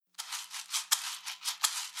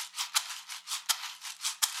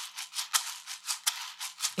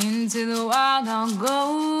Into the wild I'll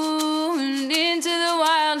go, and into the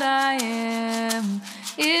wild I am.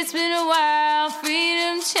 It's been a while,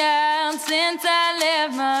 freedom child, since I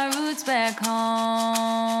left my roots back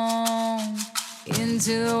home.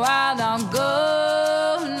 Into the wild I'll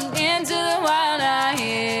go, and into the wild I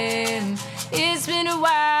am. It's been a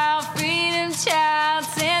while, freedom child,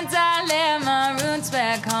 since I left my roots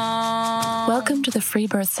back home. Welcome to the Free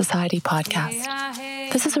Birth Society podcast.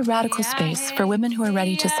 This is a radical space for women who are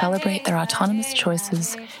ready to celebrate their autonomous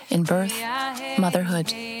choices in birth,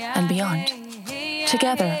 motherhood, and beyond.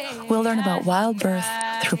 Together, we'll learn about wild birth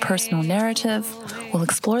through personal narrative, we'll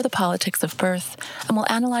explore the politics of birth, and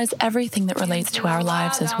we'll analyze everything that relates to our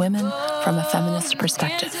lives as women from a feminist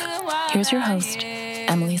perspective. Here's your host,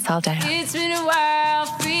 Emily Saldea. It's been a while,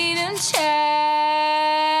 freedom child,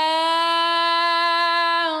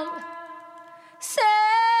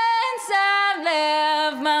 since I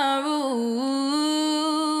left my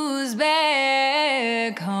roots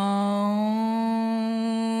back home.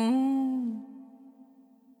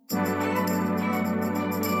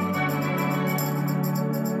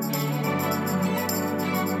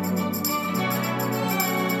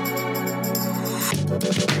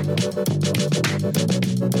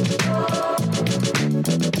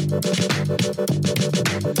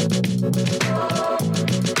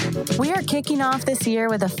 We are kicking off this year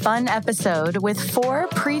with a fun episode with 4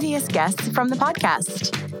 previous guests from the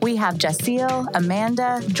podcast. We have Jacille,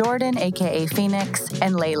 Amanda, Jordan, aka Phoenix,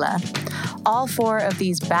 and Layla. All 4 of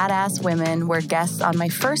these badass women were guests on my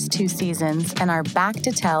first 2 seasons and are back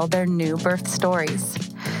to tell their new birth stories.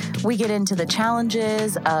 We get into the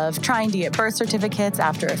challenges of trying to get birth certificates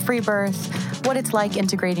after a free birth, what it's like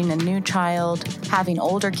integrating a new child, having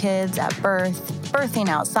older kids at birth, birthing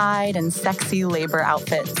outside, and sexy labor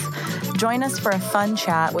outfits. Join us for a fun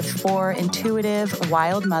chat with 4 intuitive,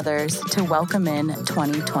 wild mothers to welcome in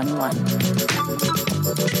 2021.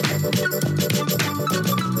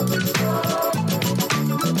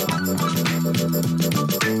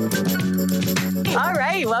 All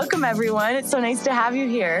right, welcome everyone. It's so nice to have you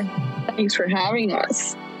here. Thanks for having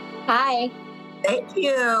us. Hi. Thank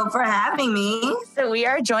you for having me. So we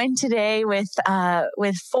are joined today with 4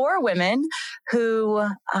 women who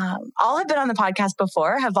all have been on the podcast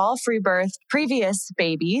before, have all free birthed previous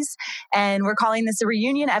babies, and we're calling this a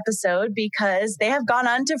reunion episode because they have gone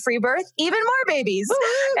on to free birth even more babies.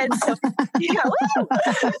 Woo-hoo! And so,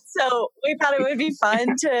 so we thought it would be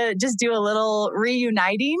fun to just do a little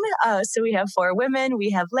reuniting. So we have 4 women. We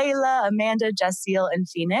have Layla, Amanda, Jacille, and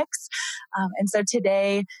Phoenix. And so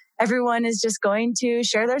today, everyone is just going to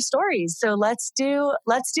share their stories. So let's do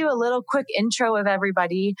a little quick intro of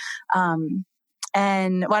everybody.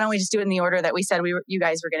 And why don't we just do it in the order that we said you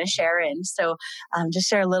guys were going to share in? So just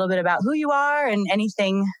share a little bit about who you are and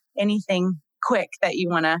anything quick that you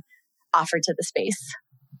want to offer to the space.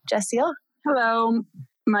 Jacille? Hello,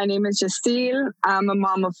 my name is Jacille. I'm a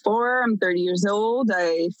mom of 4. I'm 30 years old.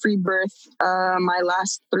 I free birthed my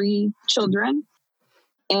last 3 children.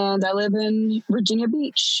 And I live in Virginia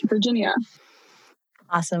Beach, Virginia.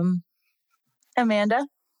 Awesome. Amanda?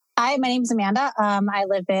 Hi, my name is Amanda. I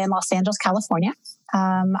live in Los Angeles, California.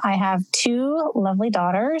 I have 2 lovely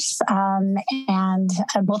daughters, and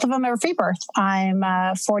both of them are free birth. I'm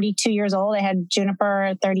 42 years old. I had Juniper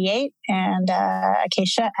at 38 and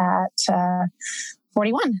Acacia at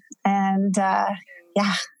 41. And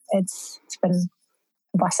yeah, it's been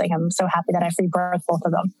a blessing. I'm so happy that I free birthed both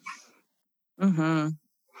of them. Mm-hmm.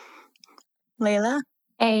 Layla?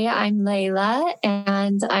 Hey, I'm Layla,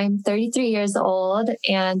 and I'm 33 years old,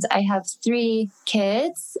 and I have 3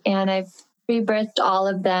 kids, and I've rebirthed all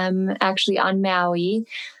of them actually on Maui,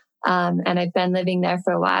 and I've been living there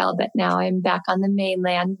for a while, but now I'm back on the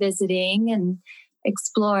mainland visiting and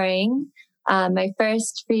exploring. My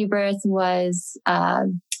first free birth was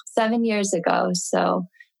 7 years ago, so,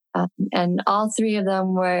 and all 3 of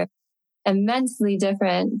them were immensely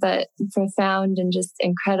different, but profound and just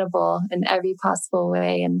incredible in every possible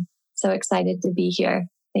way. And so excited to be here.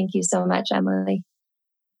 Thank you so much, Emily.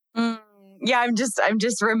 Yeah, I'm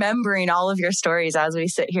just remembering all of your stories as we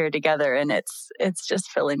sit here together, and it's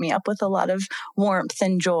just filling me up with a lot of warmth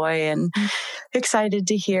and joy, and excited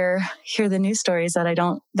to hear the new stories that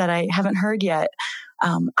I haven't heard yet.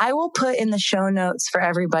 I will put in the show notes for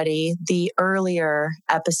everybody the earlier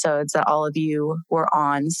episodes that all of you were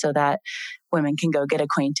on, so that women can go get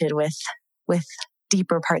acquainted with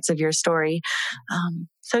deeper parts of your story.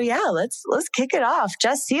 So yeah, let's kick it off.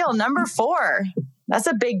 Jacille, number 4. That's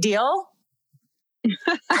a big deal.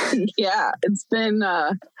 Yeah, it's been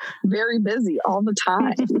very busy all the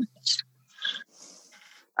time.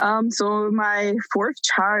 So my 4th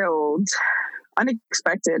child,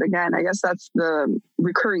 unexpected. Again, I guess that's the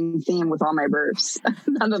recurring theme with all my births.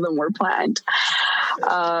 None of them were planned.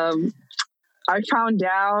 I found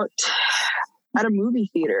out at a movie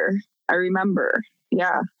theater. I remember.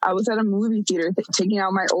 Yeah, I was at a movie theater taking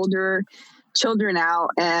out my older children out,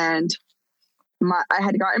 and I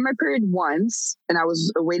had gotten my period once, and I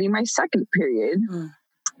was awaiting my second period.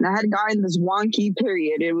 And I had gotten this wonky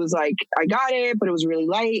period. It was like, I got it, but it was really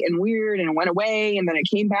light and weird, and it went away. And then it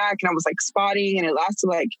came back, and I was like spotting, and it lasted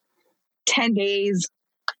like 10 days.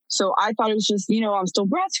 So I thought it was just, I'm still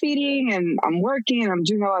breastfeeding and I'm working and I'm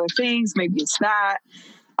doing a lot of things. Maybe it's that.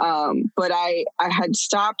 But I had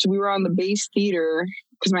stopped. We were on the base theater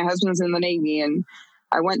because my husband's in the Navy, and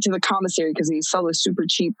I went to the commissary because they sell a super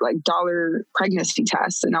cheap, like $1 pregnancy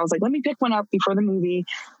test. And I was like, let me pick one up before the movie.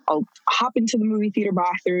 I'll hop into the movie theater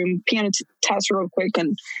bathroom, piano test real quick,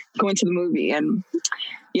 and go into the movie. And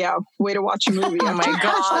yeah, way to watch a movie. Oh my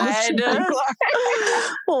God.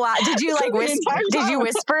 Wow. Did you did you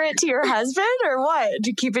whisper it to your husband or what? Did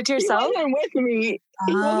you keep it to yourself? He wasn't with me.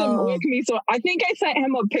 He wasn't with me. So I think I sent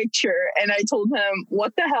him a picture and I told him,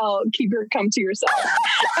 what the hell? Keep your cum to yourself.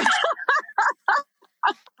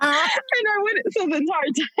 And I went, so the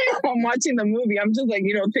entire time I'm watching the movie, I'm just like,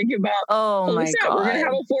 thinking about, oh my God, we're going to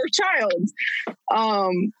have a fourth child.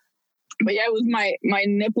 But yeah, it was my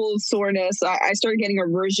nipple soreness. I started getting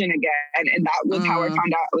aversion again. And that was how I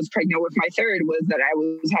found out I was pregnant with my third, was that I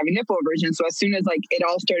was having nipple aversion. So as soon as like it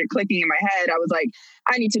all started clicking in my head, I was like,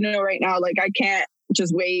 I need to know right now. Like, I can't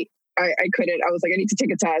just wait. I couldn't. I was like, I need to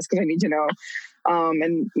take a test because I need to know.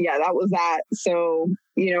 And yeah, that was that. So,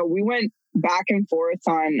 we went back and forth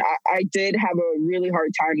on, I did have a really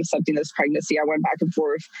hard time accepting this pregnancy. I went back and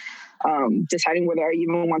forth, deciding whether I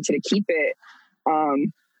even wanted to keep it.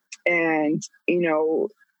 And,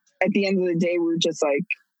 at the end of the day, we're just like,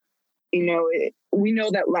 we know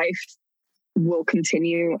that life will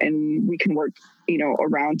continue and we can work,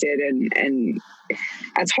 around it. And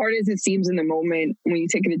as hard as it seems in the moment, when you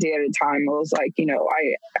take it a day at a time, I was like,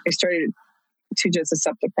 I started to just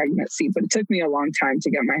accept the pregnancy, but it took me a long time to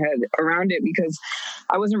get my head around it because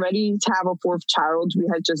I wasn't ready to have a fourth child. We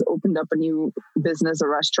had just opened up a new business, a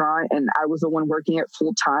restaurant, and I was the one working it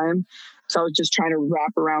full time. So I was just trying to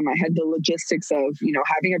wrap around my head the logistics of,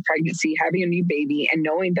 having a pregnancy, having a new baby, and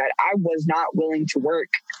knowing that I was not willing to work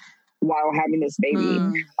while having this baby.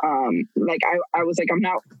 I was like, I'm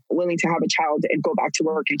not willing to have a child and go back to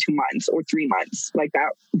work in 2 months or 3 months. Like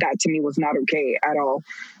that to me was not okay at all.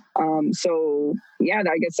 So yeah,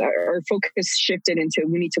 I guess our focus shifted into,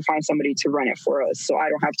 we need to find somebody to run it for us. So I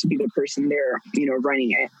don't have to be the person there,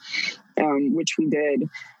 running it, which we did.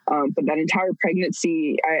 But that entire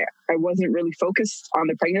pregnancy, I wasn't really focused on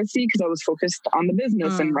the pregnancy because I was focused on the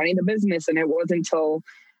business and running the business. And it wasn't until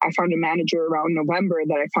I found a manager around November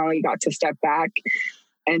that I finally got to step back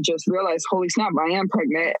and just realize, holy snap, I am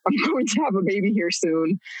pregnant. I'm going to have a baby here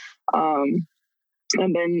soon.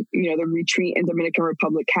 And then, the retreat in Dominican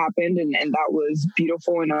Republic happened, and that was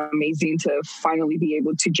beautiful and amazing to finally be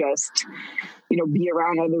able to just, be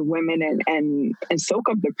around other women and soak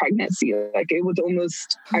up the pregnancy. Like, it was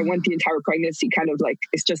almost, I went the entire pregnancy kind of like,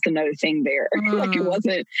 it's just another thing there. Like,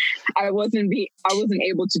 I wasn't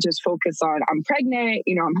able to just focus on, I'm pregnant,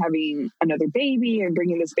 I'm having another baby and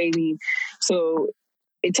bringing this baby. So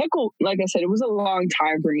it took, like I said, it was a long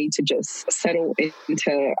time for me to just settle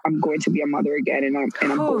into, I'm going to be a mother again, and I'm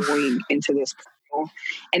going into this.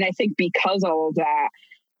 And I think because of all of that,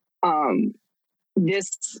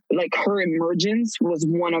 this, like, her emergence was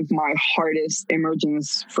one of my hardest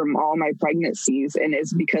emergence from all my pregnancies. And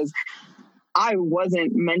it's because I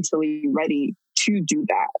wasn't mentally ready to do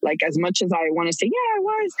that. Like, as much as I want to say, yeah,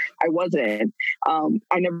 I wasn't.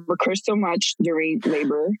 I never cursed so much during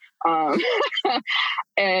labor.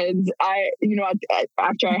 And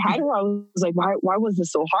after I had her, I was like, why was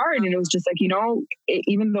this so hard? And it was just like,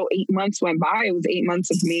 even though 8 months went by, it was 8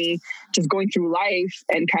 months of me just going through life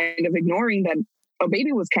and kind of ignoring that a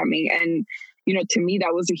baby was coming. And, to me,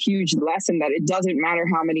 that was a huge lesson that it doesn't matter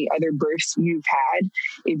how many other births you've had.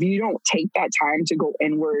 If you don't take that time to go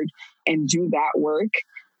inward and do that work,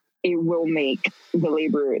 it will make the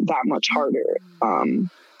labor that much harder. And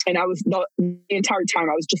I was the entire time,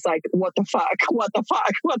 I was just like, what the fuck?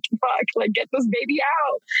 Like, get this baby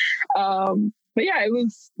out. But yeah, it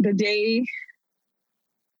was the day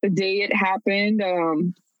it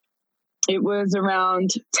happened. It was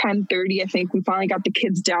around 10:30. I think we finally got the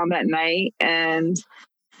kids down that night, and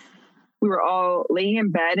we were all laying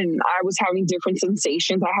in bed, and I was having different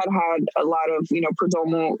sensations. I had a lot of,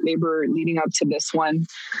 prodromal labor leading up to this one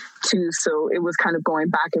too. So it was kind of going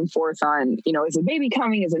back and forth on, is the baby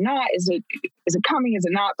coming? Is it not? Is it is it coming? Is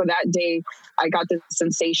it not? But that day I got this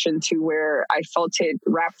sensation to where I felt it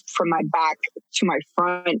wrap from my back to my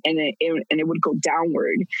front, and it would go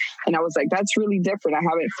downward. And I was like, that's really different. I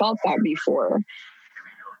haven't felt that before.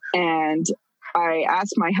 And I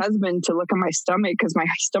asked my husband to look at my stomach because my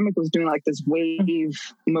stomach was doing like this wave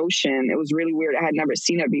motion. It was really weird. I had never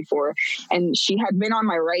seen it before. And she had been on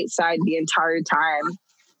my right side the entire time.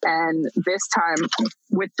 And this time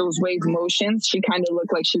with those wave motions, she kind of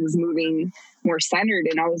looked like she was moving more centered.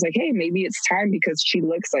 And I was like, hey, maybe it's time, because she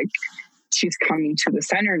looks like she's coming to the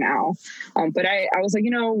center now. But I was like,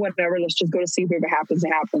 whatever, let's just go to sleep. If it happens,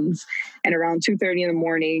 it happens. And around 2:30 in the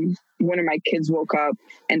morning, one of my kids woke up,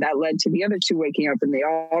 and that led to the other two waking up, and they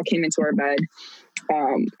all came into our bed.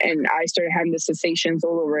 And I started having the sensations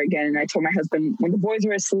all over again. And I told my husband, when the boys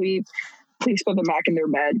were asleep, please put them back in their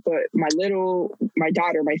bed. But my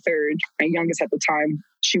daughter, my third, my youngest at the time,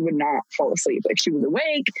 she would not fall asleep. Like, she was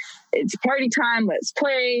awake. It's party time. Let's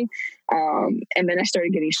play. And then I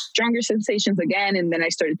started getting stronger sensations again. And then I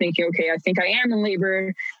started thinking, okay, I think I am in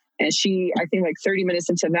labor. And I think like 30 minutes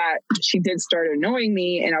into that, she did start annoying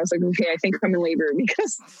me. And I was like, okay, I think I'm in labor,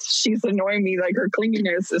 because she's annoying me. Like, her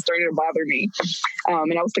clinginess is starting to bother me.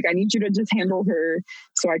 And I was like, I need you to just handle her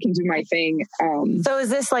so I can do my thing. So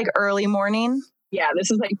is this like early morning? Yeah,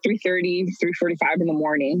 this is like 3:30, 3:45 in the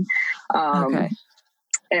morning. Okay.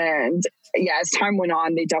 And yeah, as time went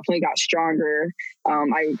on, they definitely got stronger.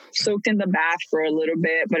 I soaked in the bath for a little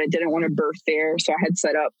bit, but I didn't want to birth there. So I had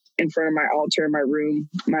set up in front of my altar in my room,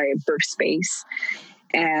 my birth space.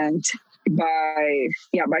 And by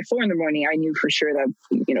 4 in the morning, I knew for sure that,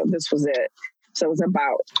 this was it. So it was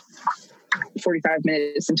about 45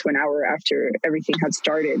 minutes into an hour after everything had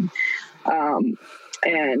started.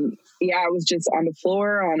 And yeah, I was just on the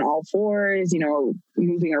floor on all fours,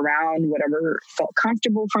 moving around, whatever felt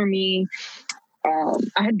comfortable for me.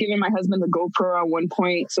 I had given my husband the GoPro at one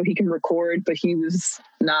point so he can record, but he was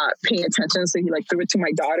not paying attention. So he threw it to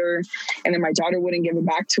my daughter, and then my daughter wouldn't give it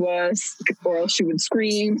back to us, or else she would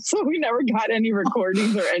scream. So we never got any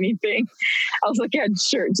recordings or anything. I was like, yeah,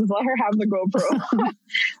 sure, just let her have the GoPro.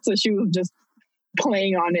 So she was just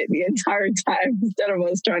playing on it the entire time instead of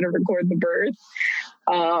us trying to record the birth.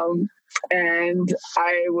 And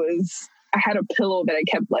I had a pillow that I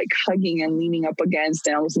kept hugging and leaning up against,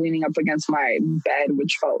 and I was leaning up against my bed,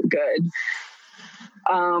 which felt good.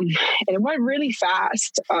 And it went really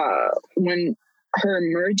fast. When her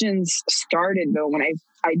emergence started, though, when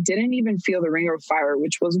I didn't even feel the ring of fire,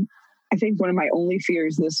 which was, I think, one of my only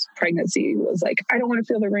fears this pregnancy was I don't want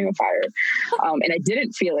to feel the ring of fire. And I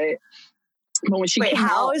didn't feel it. But when she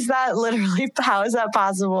how is that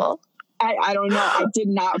possible? I don't know. I did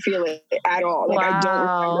not feel it at all. Wow. I don't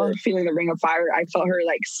remember feeling the ring of fire. I felt her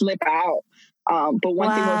slip out. But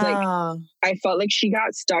one thing was I felt like she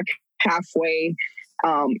got stuck halfway,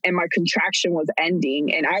 and my contraction was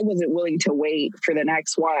ending, and I wasn't willing to wait for the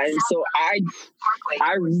next one. So I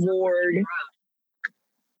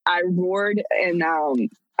roared, and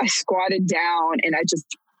I squatted down, and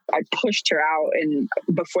I pushed her out, and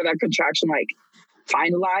before that contraction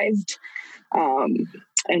finalized.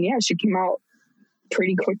 And yeah, she came out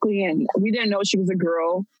pretty quickly, and we didn't know she was a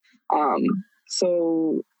girl.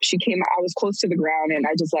 So she came, I was close to the ground, and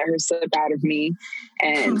I just let her slip out of me.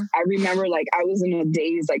 And I remember I was in a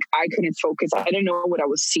daze, I couldn't focus. I didn't know what I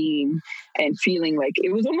was seeing and feeling.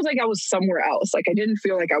 It was almost like I was somewhere else. I didn't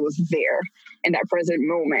feel like I was there in that present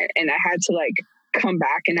moment. And I had to come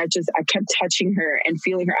back, and I kept touching her and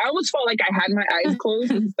feeling her. I almost felt like I had my eyes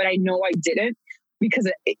closed, but I know I didn't, because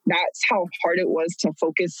that's how hard it was to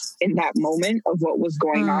focus in that moment of what was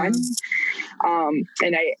going on.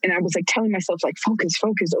 And I was telling myself focus,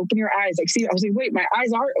 open your eyes. See, I was wait, my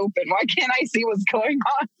eyes are open. Why can't I see what's going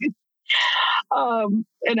on?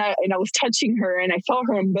 And I was touching her, and I felt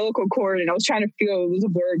her umbilical cord, and I was trying to feel it was a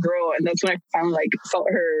boy or girl. And that's when I finally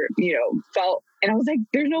felt her, and I was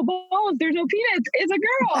there's no balls, there's no penis, it's a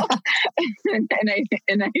girl.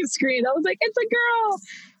 and I screamed, I was it's a girl.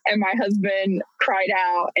 And my husband cried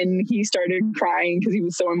out, and he started crying because he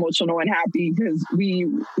was so emotional and happy, because we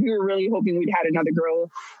were really hoping we'd had another girl.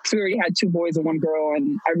 So we already had 2 boys and 1 girl,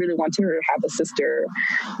 and I really wanted her to have a sister.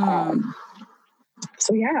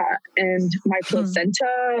 So yeah, and my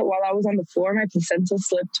placenta, while I was on the floor, my placenta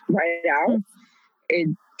slipped right out. It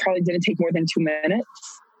probably didn't take more than 2 minutes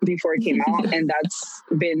before it came out. And that's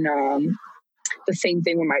been the same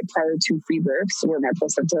thing with my prior 2 free births, where my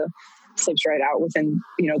placenta slips right out within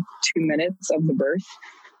 2 minutes of the birth.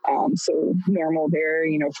 So normal there,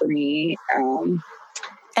 for me.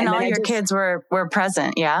 And all your kids were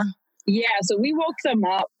present, yeah? Yeah, so we woke them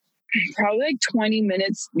up probably 20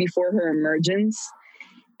 minutes before her emergence.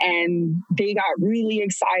 And they got really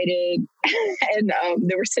excited and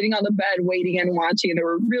they were sitting on the bed waiting and watching, and they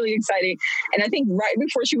were really excited. And I think right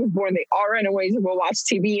before she was born, they all ran away to go watch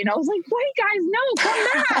TV. And I was like, wait, guys, no, come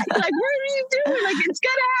back. Like, what are you doing? Like, it's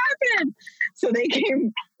going to happen. So they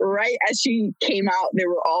came right as she came out. They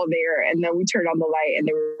were all there. And then we turned on the light and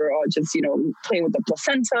they were all just, playing with the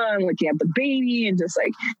placenta and looking at the baby and just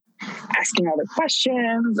like asking all the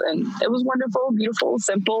questions. And it was wonderful, beautiful,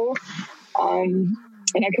 simple.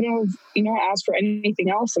 And I couldn't have, asked for anything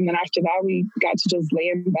else. And then after that, we got to just lay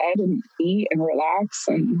in bed and eat and relax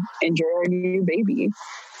and enjoy our new baby.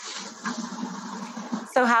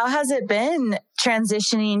 So how has it been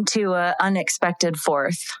transitioning to an unexpected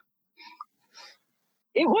fourth?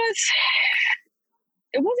 It wasn't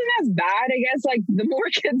as bad, I guess. Like, the more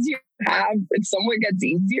kids you have, it somewhat gets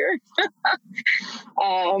easier.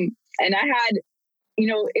 And I had,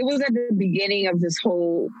 it was at the beginning of this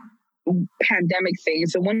whole pandemic thing.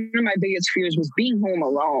 So one of my biggest fears was being home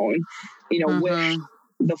alone, with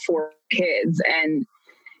the 4 kids. And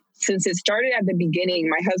since it started at the beginning,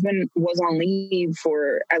 my husband was on leave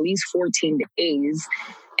for at least 14 days.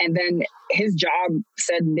 And then his job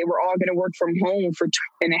said they were all going to work from home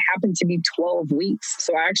and it happened to be 12 weeks.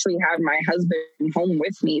 So I actually had my husband home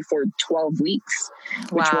with me for 12 weeks,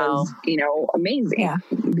 which was, amazing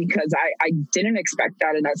because I didn't expect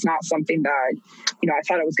that. And that's not something that, I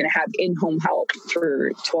thought I was going to have in-home help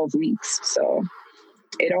for 12 weeks. So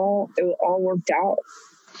it all worked out.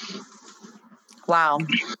 Wow.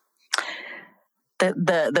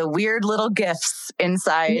 The weird little gifts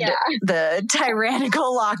inside the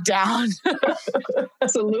tyrannical lockdown.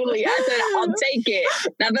 Absolutely. I said, I'll take it.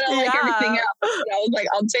 Now that I like everything else, I was like,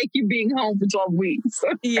 I'll take you being home for 12 weeks.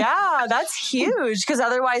 Yeah, that's huge. Because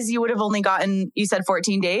otherwise you would have only gotten, you said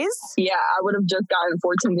 14 days? Yeah, I would have just gotten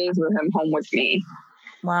 14 days with him home with me.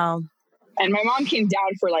 Wow. And my mom came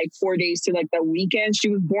down for like 4 days to like the weekend. She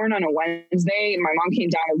was born on a Wednesday and my mom came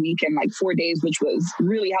down a weekend, like 4 days, which was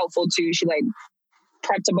really helpful too. She like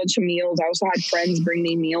prepped a bunch of meals. I also had friends bring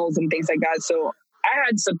me meals and things like that. So I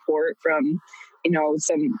had support from,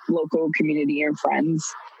 some local community and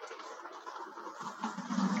friends.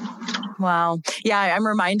 Wow. Yeah, I'm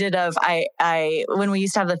reminded of I when we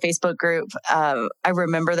used to have the Facebook group, I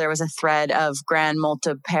remember there was a thread of grand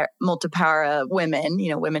multipara women,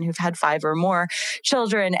 women who've had 5 or more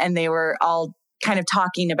children, and they were all kind of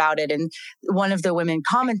talking about it. And one of the women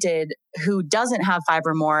commented who doesn't have 5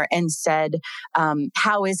 or more and said,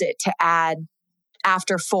 how is it to add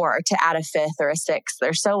after 4 to add a 5th or a 6th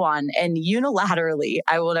or so on? And unilaterally,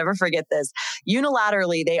 I will never forget this.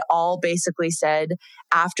 Unilaterally, they all basically said,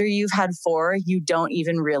 after you've had 4, you don't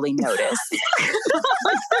even really notice.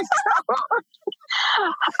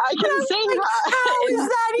 I can say that. How is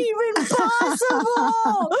that even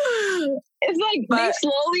possible? It's like they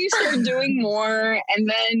slowly start doing more. And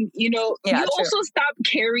then, you also stop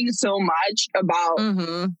caring so much about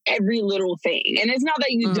every little thing. And it's not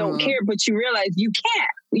that you don't care, but you realize you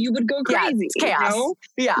can't. You would go crazy. Yeah, it's chaos.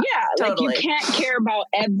 Yeah, totally. Like you can't care about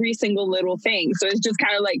every single little thing. So it's just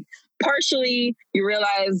kind of like partially you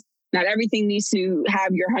realize not everything needs to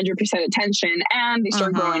have your 100% attention, and they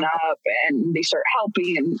start growing up and they start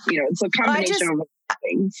helping, and it's a combination of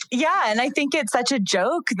things. Yeah, and I think it's such a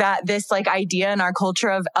joke that this like idea in our culture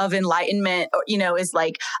of enlightenment, is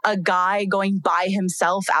like a guy going by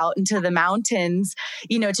himself out into the mountains,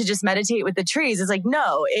 to just meditate with the trees. It's like,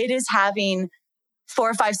 no, it is having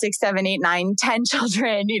 4, 5, 6, 7, 8, 9, 10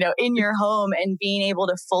 children, in your home and being able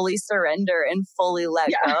to fully surrender and fully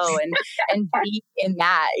let go and be in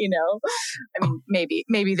that, I mean, maybe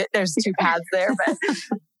that there's 2 paths there, but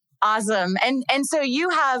awesome. And so you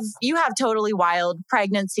have totally wild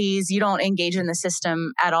pregnancies. You don't engage in the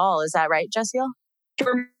system at all. Is that right, Jessiel?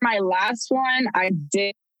 For my last one, I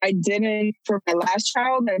didn't, for my last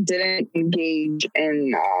child, I didn't engage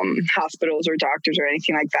in hospitals or doctors or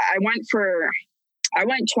anything like that. I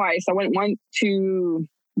went twice. I went once to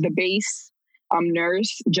the base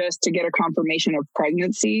nurse just to get a confirmation of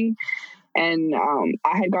pregnancy. And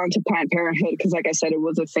I had gone to Planned Parenthood because, like I said, it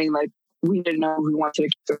was a thing. Like, we didn't know if we wanted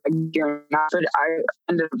to get or not. But I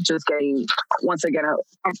ended up just getting, once again, a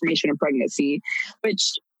confirmation of pregnancy,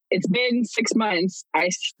 which it's been 6 months. I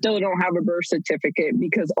still don't have a birth certificate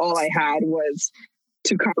because all I had was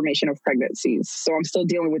 2 confirmation of pregnancies. So I'm still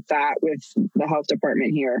dealing with that with the health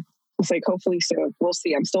department here. It's like, hopefully soon. We'll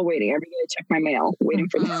see. I'm still waiting. Every day I check my mail, waiting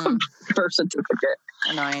for the birth certificate.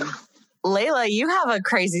 Annoying. Layla, you have a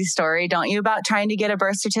crazy story, don't you, about trying to get a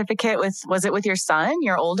birth certificate was it with your son,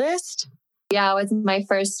 your oldest? Yeah, with my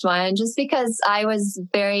first one, just because I was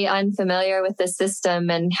very unfamiliar with the system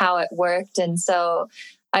and how it worked. And so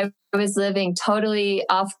I was living totally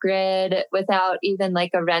off grid without even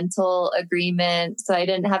like a rental agreement. So I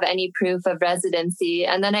didn't have any proof of residency.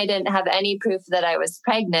 And then I didn't have any proof that I was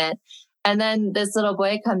pregnant. And then this little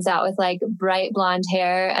boy comes out with like bright blonde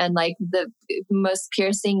hair and like the most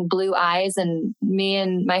piercing blue eyes. And me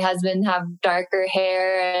and my husband have darker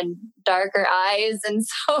hair and darker eyes. And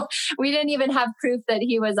so we didn't even have proof that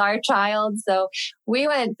he was our child. So we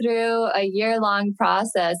went through a year-long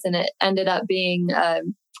process, and it ended up being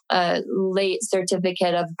a late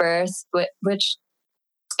certificate of birth, which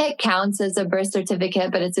it counts as a birth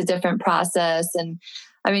certificate, but it's a different process. And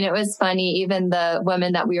I mean, it was funny. Even the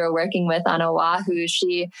woman that we were working with on Oahu,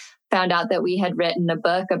 she found out that we had written a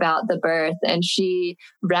book about the birth, and she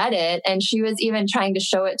read it, and she was even trying to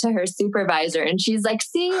show it to her supervisor. And she's like,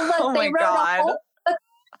 see, look, they wrote a whole book.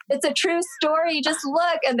 It's a true story. Just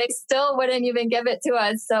look. And they still wouldn't even give it to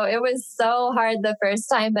us. So it was so hard the first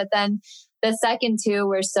time, but then the second two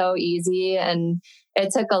were so easy. And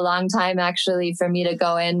it took a long time actually for me to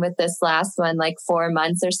go in with this last one, like 4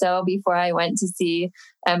 months or so before I went to see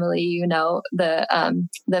Emily, you know, the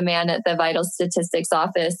man at the vital statistics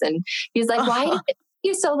office. And he's like, why did it take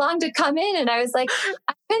you so long to come in? And I was like,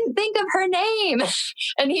 I couldn't think of her name.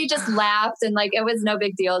 And he just laughed, and like, it was no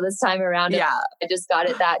big deal this time around. Yeah. I just got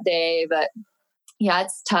it that day. But yeah,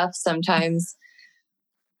 it's tough sometimes.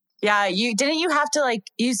 Yeah. You have to like,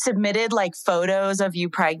 you submitted like photos of you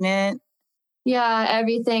pregnant? Yeah,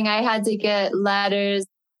 everything. I had to get letters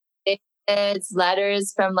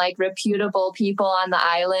from like reputable people on the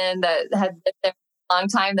island that had lived there for a long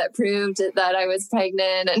time that proved that I was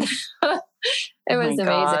pregnant. And it was amazing.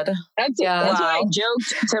 God. That's why I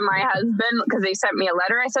joked to my husband, because they sent me a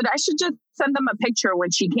letter. I said, I should just send them a picture when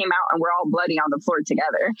she came out and we're all bloody on the floor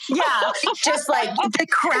together. Yeah, just like the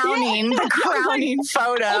crowning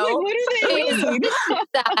photo. I was like, what do they mean?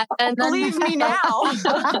 And then, believe me now.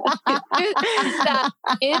 that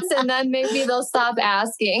is, and then maybe they'll stop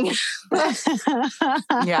asking.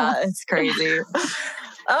 Yeah, it's crazy.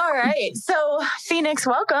 All right. So, Phoenix,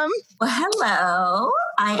 welcome. Well, hello.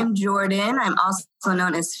 I am Jordan. I'm also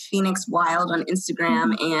known as Phoenix Wild on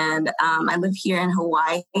Instagram. And I live here in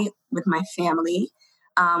Hawaii with my family.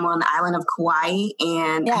 We're on the island of Kauai.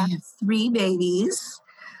 And I have 3 babies.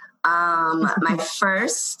 My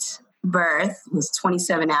first birth was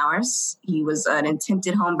 27 hours. He was an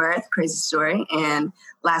attempted home birth, crazy story. And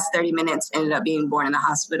last 30 minutes ended up being born in the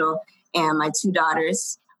hospital. And my 2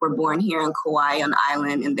 daughters were born here in Kauai on the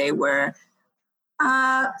island, and they were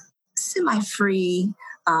semi-free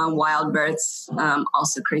wild births,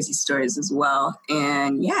 also crazy stories as well.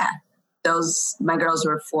 And yeah, my girls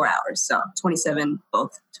were 4 hours, so 27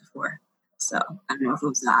 both to 4. So I don't know if it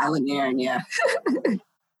was the island there, and yeah.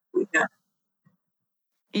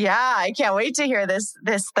 Yeah, I can't wait to hear this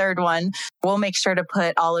third one. We'll make sure to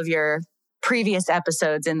put all of your previous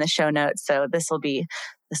episodes in the show notes, so this will be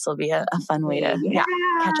a fun way to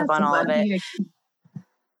catch up on all of it.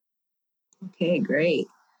 Okay, great.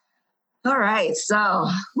 All right, so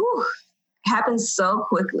it happened so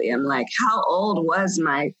quickly. I'm like, how old was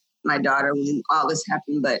my daughter when all this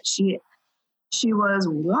happened? But she was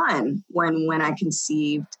 1 when I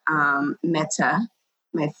conceived Meta,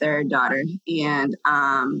 my third daughter, and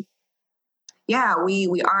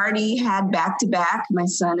we already had back-to-back. My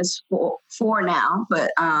son is 4 now,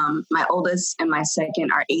 but my oldest and my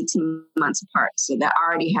second are 18 months apart. So that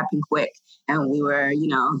already happened quick. And we were,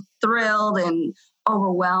 thrilled and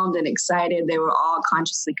overwhelmed and excited. They were all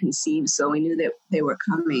consciously conceived, so we knew that they were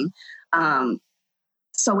coming.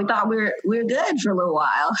 So we thought we were good for a little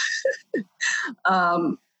while.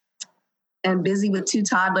 And busy with 2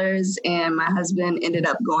 toddlers. And my husband ended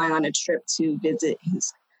up going on a trip to visit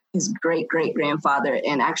his great-great-grandfather,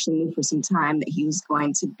 and actually knew for some time that he was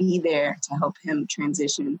going to be there to help him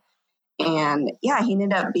transition. And yeah, he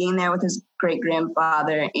ended up being there with his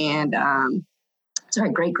great-grandfather and,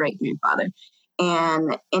 great-great-grandfather.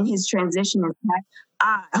 And in his transition,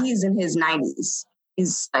 he's in his 90s.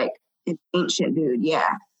 He's like an ancient dude,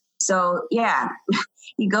 yeah. So yeah,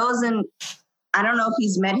 he goes and I don't know if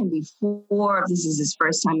he's met him before, if this is his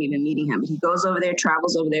first time even meeting him, but he goes over there,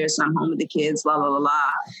 travels over there, so I'm home with the kids, la, la, la, la.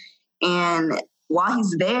 And while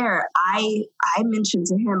he's there, I mentioned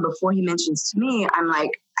to him before he mentions to me, I'm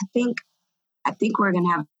like, I think we're going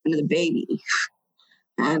to have another baby.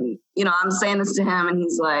 And, I'm saying this to him and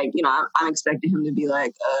he's like, I'm expecting him to be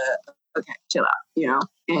like, okay, chill out,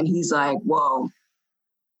 And he's like, whoa,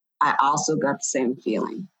 I also got the same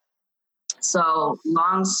feeling. So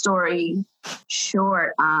long story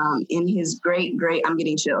short, in his I'm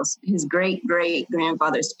getting chills, his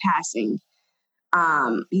great-great-grandfather's passing,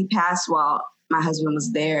 he passed while my husband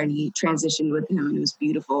was there, and he transitioned with him, and it was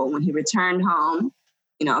beautiful. When he returned home,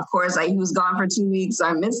 of course, he was gone for 2 weeks, so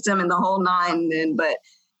I missed him in the whole 9. Then, but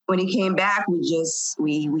when he came back,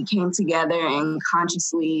 we came together and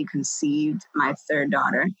consciously conceived my third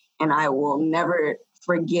daughter. And I will never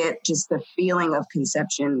forget just the feeling of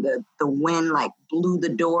conception. The wind blew the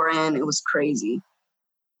door in. It was crazy.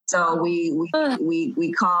 So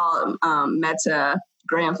we call Meta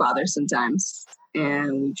grandfather sometimes,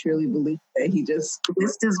 and we truly believe that he just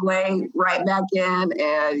whisked his way right back in.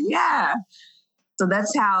 And yeah, so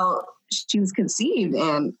that's how she was conceived.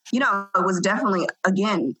 And it was definitely,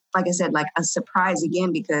 again, like I said, a surprise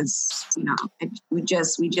again, because we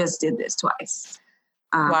just did this twice.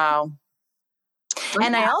 Wow.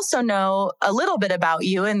 And I also know a little bit about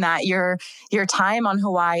you, in that your time on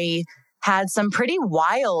Hawaii had some pretty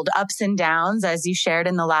wild ups and downs, as you shared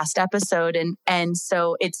in the last episode. And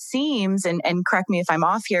so it seems, and correct me if I'm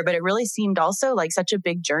off here, but it really seemed also like such a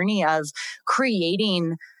big journey of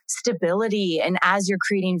creating stability. And as you're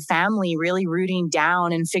creating family, really rooting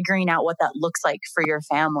down and figuring out what that looks like for your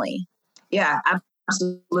family. Yeah,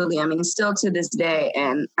 absolutely. I mean, still to this day,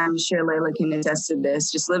 and I'm sure Layla can attest to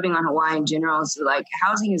this, just living on Hawaii in general, is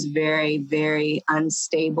housing is very, very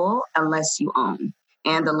unstable unless you own.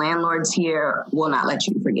 And the landlords here will not let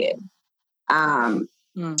you forget. And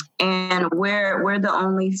we're the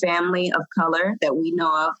only family of color that we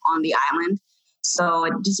know of on the island. So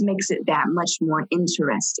it just makes it that much more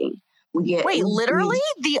interesting. Literally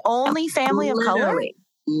the only family of color?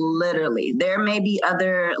 Literally. There may be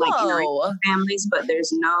other families, but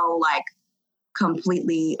there's no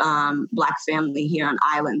completely Black family here on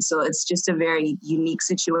island. So it's just a very unique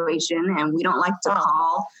situation. And we don't like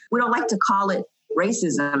to call it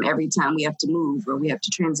racism every time we have to move or we have to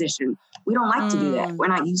transition. We don't like to do that. We're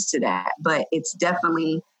not used to that. But it's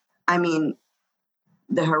definitely,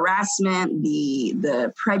 the harassment,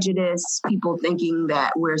 the prejudice, people thinking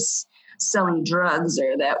that we're selling drugs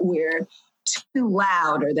or that we're too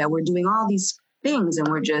loud or that we're doing all these things, and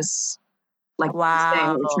we're just we're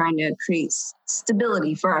trying to create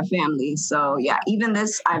stability for our family. So yeah, even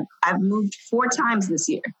this, I've moved 4 times this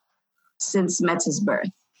year since Meta's birth.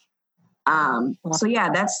 So yeah,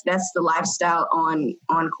 that's the lifestyle on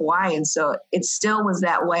Kauai. And so it still was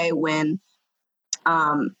that way when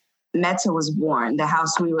Meta was born, the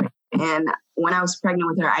house we were in. When I was pregnant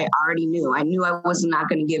with her, I knew I was not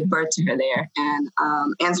going to give birth to her there. And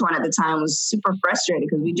Antoine at the time was super frustrated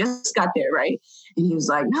because we just got there, right? And he was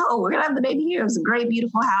like, no, we're going to have the baby here. It was a great,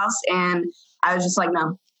 beautiful house. And I was just like,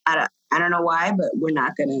 no, I don't know why, but we're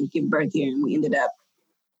not going to give birth here. And we ended up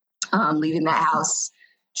leaving that house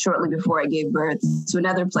shortly before I gave birth to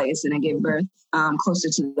another place. And I gave birth closer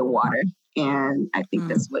to the water. And I think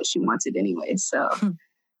that's what she wanted anyway. So,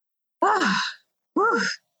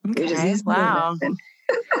 okay. Wow.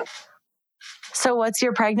 So what's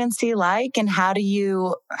your pregnancy like, and how do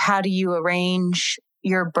you arrange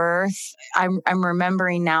your birth? I'm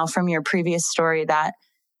remembering now from your previous story that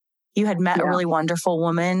you had met a really wonderful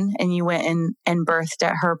woman and you went and birthed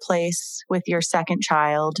at her place with your second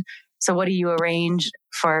child. So what do you arrange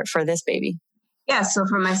for this baby? Yeah, so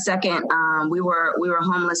for my second, we were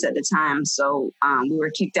homeless at the time. So we were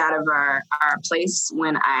kicked out of our place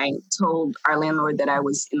when I told our landlord that I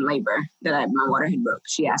was in labor, that my water had broke.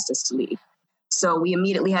 She asked us to leave. So we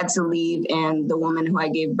immediately had to leave. And the woman who I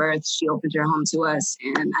gave birth, she opened her home to us,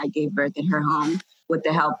 and I gave birth at her home with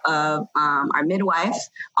the help of our midwife,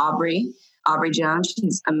 Aubrey Jones.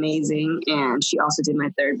 She's amazing. And she also did my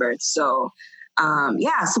third birth. So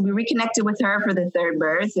so we reconnected with her for the third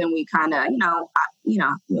birth, and we kind of,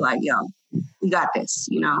 we're like, yo, we got this,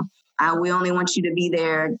 we only want you to be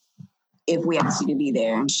there if we ask you to be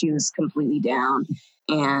there. And she was completely down.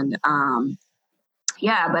 And,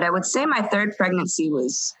 but I would say my third pregnancy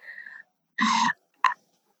was,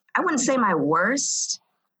 I wouldn't say my worst,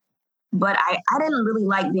 but I didn't really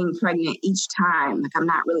like being pregnant each time. I'm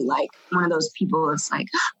not really one of those people that's like,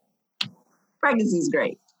 pregnancy is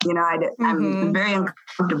great. I'm very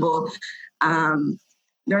uncomfortable,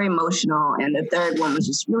 very emotional. And the third one was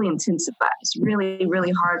just really intensified. It's really, really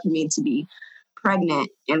hard for me to be pregnant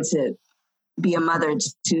and to be a mother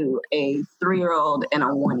to a 3-year-old and a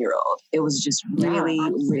 1-year-old. It was just really,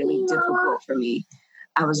 really difficult for me.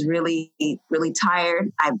 I was really, really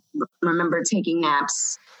tired. I remember taking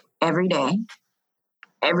naps every day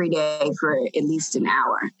for at least an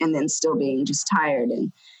hour, and then still being just tired.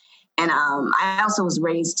 And I also was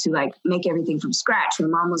raised to make everything from scratch. My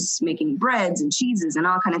mom was making breads and cheeses and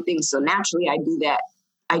all kind of things. So naturally I do that.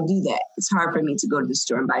 It's hard for me to go to the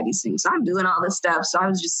store and buy these things. So I'm doing all this stuff. So I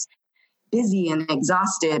was just busy and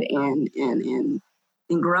exhausted and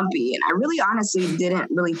and grumpy. And I really honestly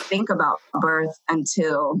didn't really think about birth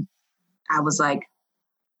until I was like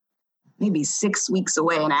maybe 6 weeks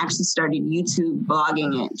away. And I actually started YouTube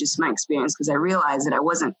blogging it, just my experience, because I realized that I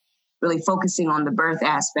wasn't really focusing on the birth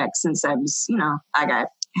aspect since I was, I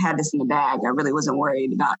had this in the bag. I really wasn't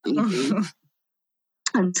worried about anything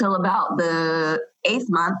until about the 8th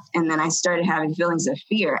month. And then I started having feelings of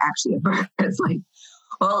fear actually at birth. It's like,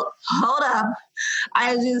 well, hold up.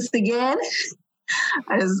 I do this again.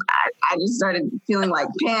 I just started feeling like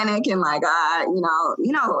panic and like,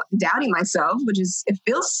 doubting myself, it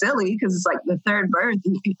feels silly because it's like the third birth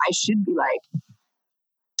and I should be like,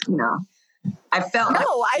 I felt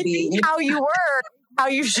I think how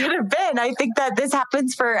you should have been. I think that this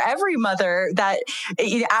happens for every mother that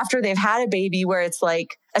after they've had a baby where it's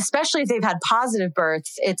like, especially if they've had positive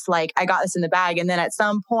births, it's like, I got this in the bag. And then at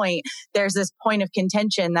some point there's this point of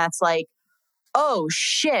contention that's like, oh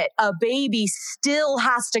shit, a baby still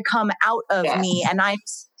has to come out of me and I'm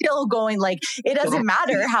still going, like, it doesn't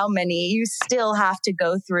matter how many, you still have to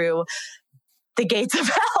go through the gates of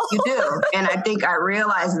hell. You do. And I think I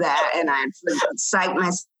realized that and I psyched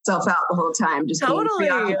myself out the whole time, just being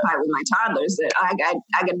preoccupied with my toddlers that I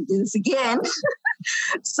got to do this again.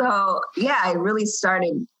 So yeah, I really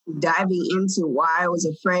started diving into why I was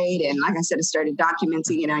afraid. And like I said, I started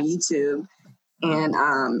documenting it on YouTube. And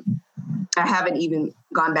I haven't even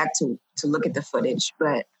gone back to look at the footage,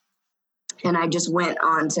 and I just went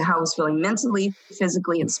on to how I was feeling mentally,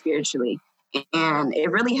 physically, and spiritually. And it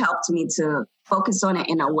really helped me to focus on it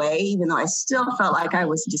in a way, even though I still felt like I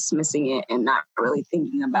was dismissing it and not really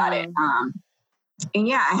thinking about it. And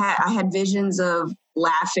yeah, I had visions of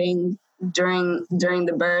laughing during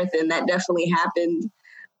the birth, and that definitely happened.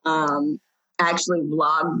 I actually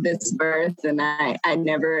vlogged this birth, and I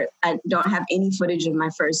don't have any footage of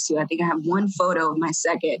my first two. I think I have one photo of my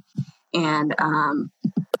second. And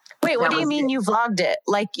wait, what do you mean you vlogged it?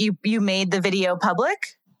 Like you made the video public?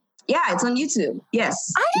 Yeah, it's on YouTube.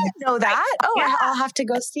 Yes. I didn't know that. I'll have to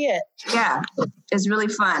go see it. Yeah, it's really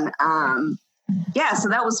fun. So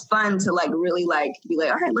that was fun to like really like be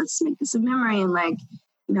like, all right, let's make this a memory and like,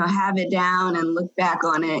 have it down and look back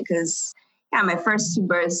on it. Because my first two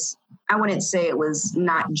births, I wouldn't say it was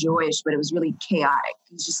not joyous, but it was really chaotic.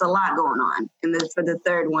 It's just a lot going on. And then for the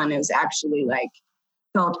third one, it was actually like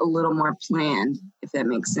felt a little more planned, if that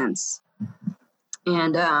makes sense.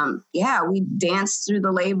 And we danced through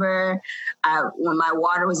the labor. When my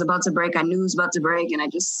water was about to break, I knew it was about to break, and I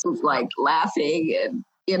just was like laughing, and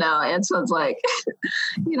and so it's like,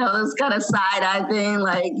 this kind of side eye thing,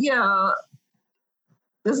 like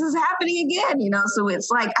this is happening again, So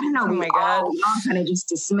it's like, I don't know, we all kind of just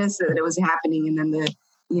dismissed it, that it was happening, and then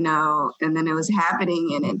and then it was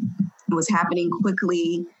happening, and it was happening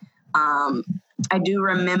quickly. I do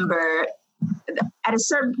remember at a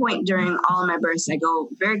certain point during all of my births, I go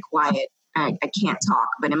very quiet. I can't talk,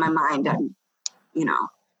 but in my mind, I'm,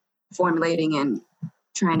 formulating and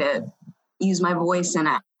trying to use my voice, and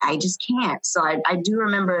I just can't. So I do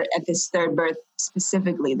remember at this third birth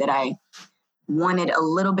specifically that I wanted a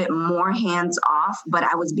little bit more hands off, but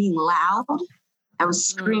I was being loud. I was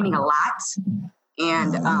screaming a lot.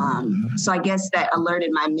 And so I guess that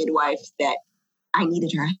alerted my midwife that I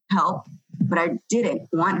needed her help, but I didn't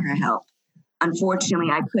want her help. Unfortunately,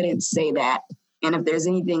 I couldn't say that. And if there's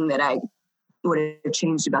anything that I would have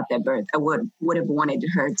changed about that birth, I would have wanted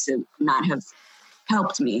her to not have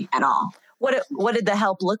helped me at all. What did the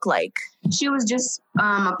help look like? She was just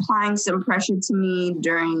applying some pressure to me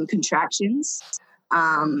during contractions.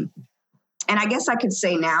 And I guess I could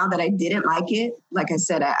say now that I didn't like it. Like I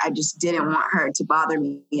said, I just didn't want her to bother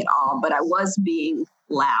me at all. But I was being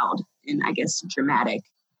loud and I guess dramatic.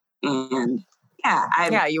 And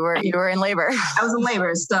you were in labor. I was in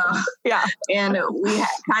labor, so yeah. And we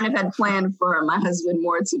kind of had planned for my husband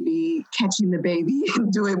more to be catching the baby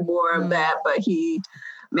and doing more of that. But he's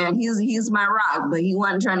my rock, but he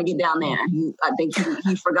wasn't trying to get down there. I think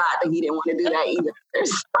he forgot that he didn't want to do that either.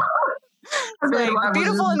 Like,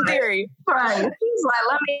 beautiful in theory, right? He's like,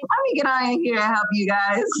 let me get on in here and help you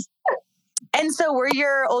guys. And so were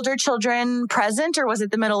your older children present, or was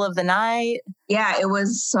it the middle of the night? Yeah, it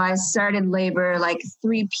was. So I started labor like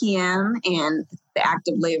 3 p.m. and the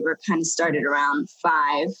active labor kind of started around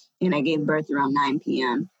 5, and I gave birth around 9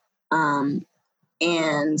 p.m.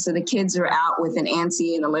 And so the kids were out with an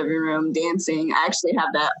auntie in the living room dancing. I actually have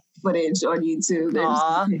that footage on YouTube.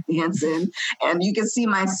 They're dancing. And you can see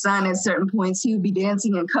my son at certain points, he would be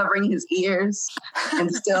dancing and covering his ears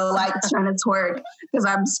and still like trying to twerk because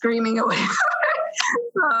I'm screaming away.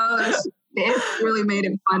 So it really made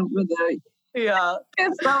it fun for the Yeah.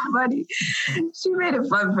 It's so funny. She made it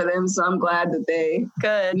fun for them, so I'm glad that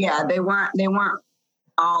they weren't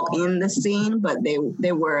all in the scene, but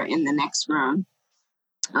they were in the next room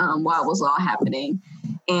while it was all happening.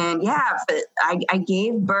 And but I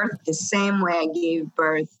gave birth the same way I gave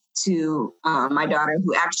birth to my daughter,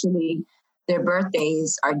 who actually their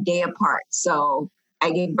birthdays are day apart. So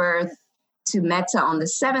I gave birth to Meta on the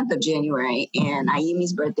 7th of January, and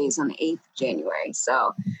Ayimi's birthday is on the 8th of January.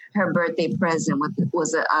 So her birthday present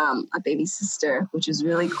was a baby sister, which is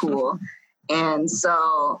really cool. And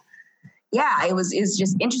so, it's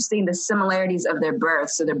just interesting, the similarities of their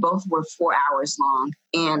births. So they both were 4 hours long,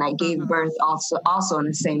 and I gave birth also in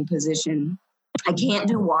the same position. I can't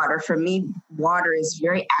do water. For me, water is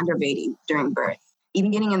very aggravating during birth. Even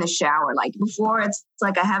getting in the shower, like before, it's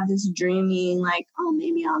like I have this dreamy, like, oh,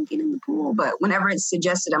 maybe I'll get in the pool. But whenever it's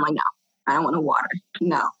suggested, I'm like, no, I don't want to water.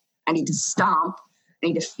 No, I need to stomp. I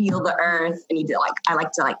need to feel the earth. I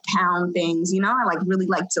like to pound things, I really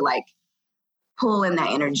like to pull in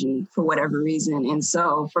that energy for whatever reason. And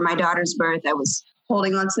so for my daughter's birth, I was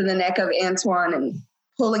holding onto the neck of Antoine and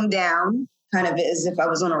pulling down, kind of as if I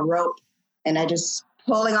was on a rope. And I just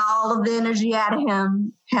pulling all of the energy out of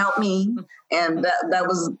him, help me. And that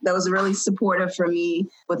was really supportive for me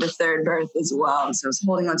with the third birth as well. And so I was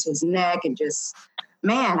holding onto his neck and just,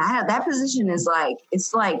 man, that position is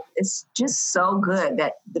it's just so good,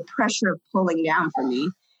 that the pressure of pulling down for me.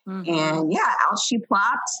 Mm-hmm. And out she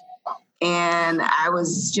plopped. And I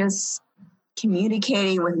was just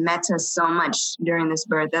communicating with Meta so much during this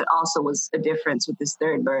birth. That also was a difference with this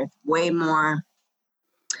third birth. Way more,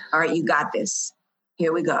 all right, you got this.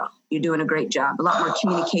 Here we go. You're doing a great job. A lot more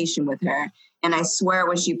communication with her. And I swear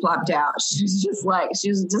when she plopped out, she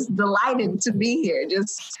was just delighted to be here.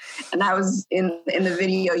 And I was in the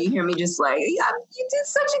video, you hear me just like, yeah, you did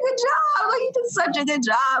such a good job. Like, you did such a good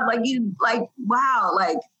job. Wow,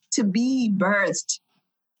 to be birthed.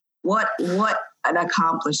 What an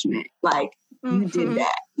accomplishment. You did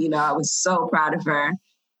that. I was so proud of her.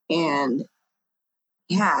 And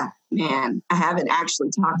man, I haven't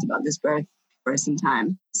actually talked about this birth for some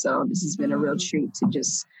time. So this has been a real treat to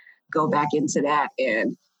just go back into that.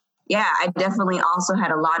 And I definitely also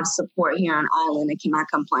had a lot of support here on island. I cannot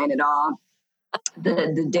complain at all.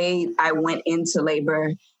 The day I went into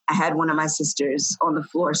labor, I had one of my sisters on the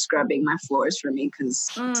floor scrubbing my floors for me, because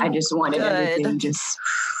I just wanted everything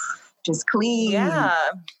just clean. Yeah.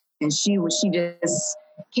 And she just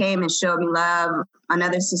came and showed me love.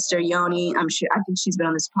 Another sister, Yoni, I think she's been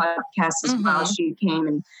on this podcast as well. She came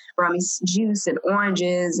and brought me juice and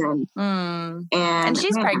oranges and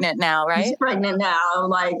she's pregnant now, right? She's pregnant now.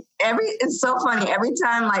 It's so funny. Every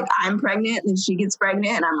time I'm pregnant and she gets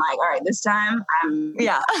pregnant, and I'm like, all right, this time I'm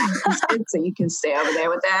so you can stay over there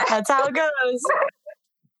with that. That's how it goes.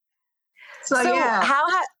 So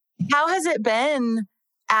how has it been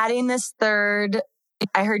adding this third?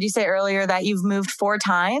 I heard you say earlier that you've moved 4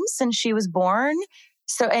 times since she was born.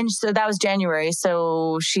 So that was January.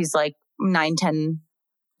 So she's 9-10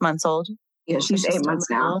 months old. Yeah, she's 8 months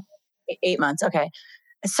now. 8 months. Okay.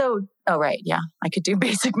 So, right. Yeah, I could do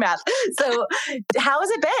basic math. So how has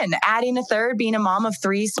it been adding a third, being a mom of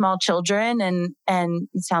 3 small children? And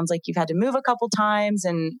it sounds like you've had to move a couple times.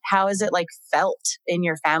 And how has it felt in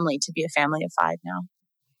your family to be a family of 5 now?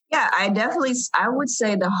 Yeah, I would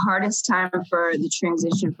say the hardest time for the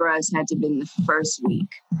transition for us had to be the first week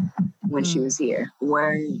when she was here,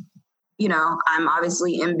 where, I'm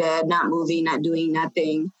obviously in bed, not moving, not doing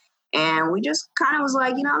nothing. And we just kind of was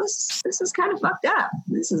like, this is kind of fucked up.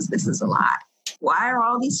 This is a lot. Why are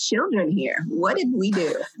all these children here? What did we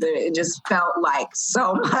do? It just felt like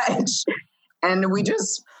so much. And we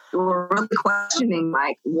just were really questioning,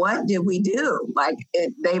 what did we do?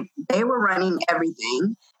 They were running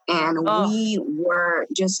everything. And we were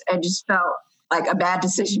I just felt like a bad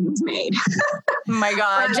decision was made. Oh my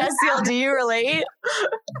God. Jessiel, do you relate?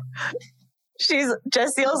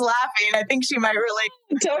 Jessiel's laughing. I think she might relate.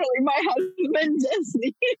 Totally. My husband,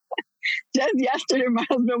 just yesterday, my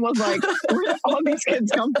husband was like, where did all these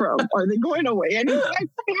kids come from? Are they going away anytime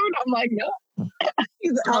soon? I'm like, no. I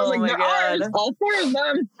was like, they're ours. All 4 of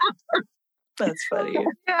them. That's funny.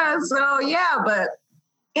 But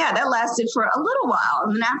that lasted for a little while.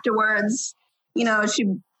 And then afterwards, she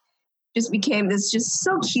just became this just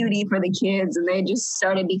so cutie for the kids. And they just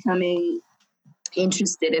started becoming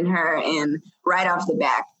interested in her. And right off the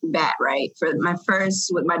bat, right? For my first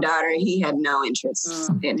with my daughter, he had no interest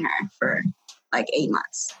in her for 8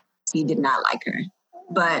 months. He did not like her.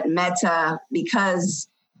 But Meta, because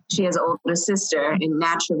she has an older sister and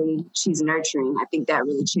naturally she's nurturing, I think that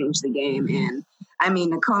really changed the game. And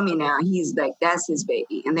Nakomi now, he's that's his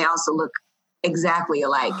baby. And they also look exactly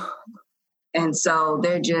alike. And so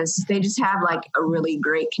they just have like a really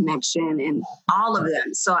great connection in all of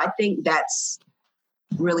them. So I think that's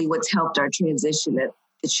really what's helped our transition, that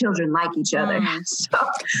the children like each other. So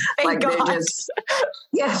like they're just,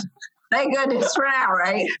 yeah, thank goodness for now,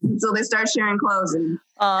 right? Until they start sharing clothes and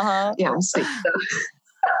yeah, we'll see.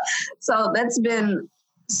 So that's been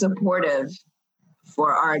supportive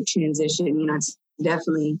for our transition. You know, it's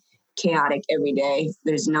definitely chaotic every day.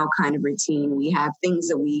 There's no kind of routine. We have things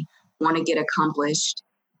that we want to get accomplished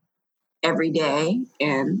every day,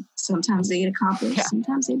 and sometimes they get accomplished,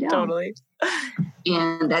 sometimes they don't. Totally.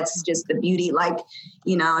 And that's just the beauty. Like,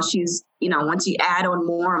 you know, she's, you know, once you add on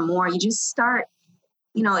more and more, you just start,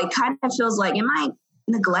 you know, it kind of feels like, am I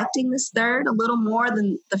neglecting this third a little more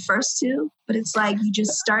than the first two? But it's like, you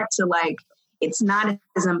just start to like, it's not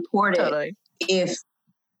as important if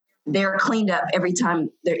they're cleaned up every time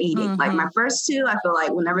they're eating. Like my first two, I feel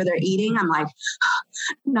like whenever they're eating, I'm like,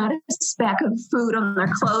 not a speck of food on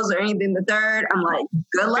their clothes or anything. The third, I'm like,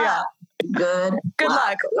 good luck. Yeah. Good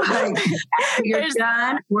luck. Like, after you're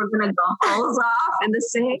done, we're going to go hose off in the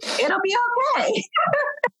sink. It'll be okay.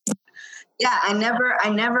 Yeah, I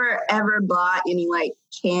never ever bought any like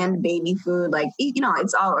canned baby food. Like, you know,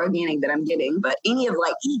 it's all organic that I'm getting, but any of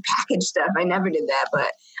like any packaged stuff, I never did that.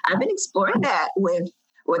 But I've been exploring that with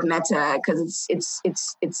Meta, because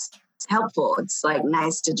it's helpful. It's like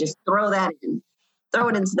nice to just throw it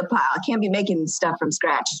into the pile. I can't be making stuff from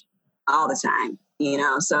scratch all the time, you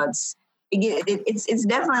know. So it's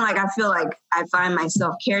definitely like, I feel like I find my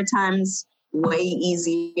self-care times way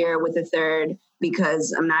easier with the third,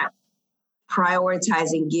 because I'm not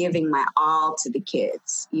prioritizing giving my all to the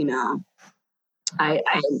kids, you know. I'm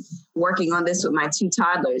working on this with my two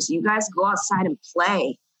toddlers. You guys go outside and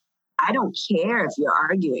play. I don't care if you're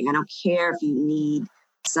arguing. I don't care if you need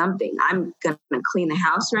something. I'm going to clean the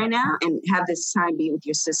house right now and have this time be with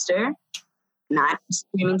your sister, not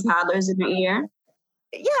screaming toddlers in your ear.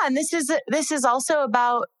 Yeah, and this is also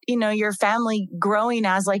about, you know, your family growing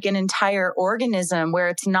as like an entire organism, where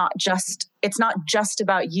it's not just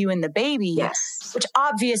about you and the baby, which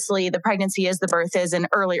obviously the pregnancy is, the birth is, and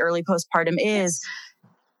early postpartum is.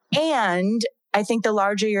 And I think the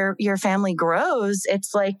larger your family grows,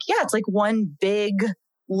 it's like one big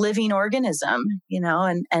living organism, you know,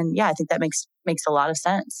 and yeah, I think that makes a lot of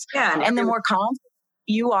sense. Yeah, and the more confident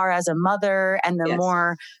you are as a mother, and the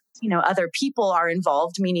more, you know, other people are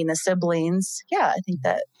involved, meaning the siblings. Yeah, I think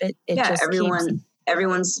that it just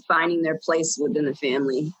everyone's finding their place within the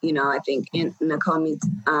family. You know, I think Nakomi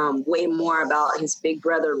way more about his big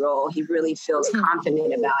brother role. He really feels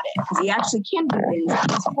confident about it, because he actually can do things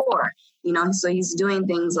he's for, you know. So he's doing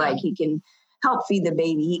things like he can help feed the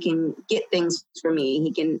baby. He can get things for me.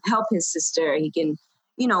 He can help his sister. He can,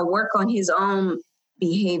 you know, work on his own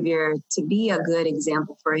behavior to be a good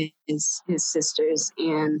example for his sisters.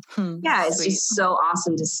 And it's just so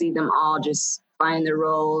awesome to see them all just find their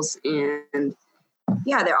roles. And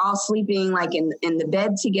yeah, they're all sleeping like in the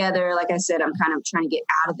bed together. Like I said, I'm kind of trying to get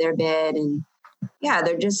out of their bed, and yeah,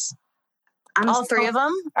 they're just, all three of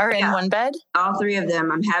them are in one bed. All three of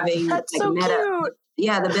them. I'm having that's like so Meta. Cute.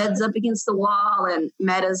 Yeah, the bed's up against the wall, and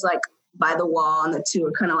Meta's like by the wall, and the two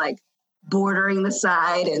are kind of like bordering the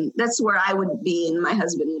side, and that's where I would be and my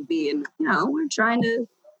husband would be, and you know, we're trying to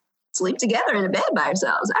sleep together in a bed by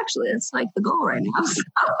ourselves. Actually, it's like the goal right now.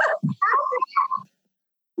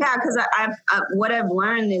 Yeah, because what I've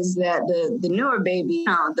learned is that the newer baby, you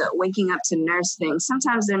know, the waking up to nurse thing,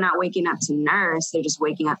 sometimes they're not waking up to nurse, they're just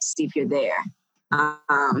waking up to see if you're there.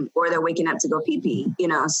 Or they're waking up to go pee-pee, you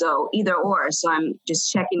know, so either or. So I'm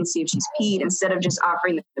just checking to see if she's peed instead of just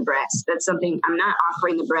offering the breast. That's something, I'm not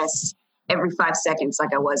offering the breast every 5 seconds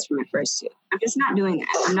like I was for my first two. I'm just not doing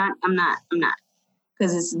that. I'm not.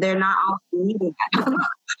 Because they're not all needing that.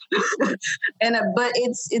 But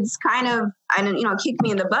it's kind of, you know, kicked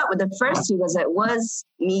me in the butt with the first two, because it was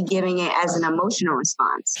me giving it as an emotional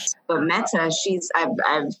response. But Meta,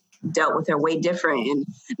 I've dealt with her way different. And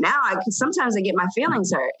now sometimes I get my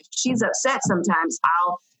feelings hurt. If she's upset, sometimes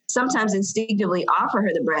I'll sometimes instinctively offer her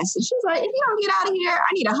the breast. And she's like, if you don't get out of here,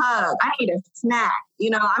 I need a hug. I need a snack. You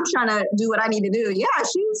know, I'm trying to do what I need to do. Yeah,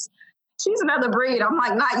 she's another breed. I'm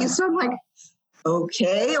like, not used to. I'm like,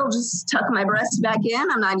 okay, I'll just tuck my breasts back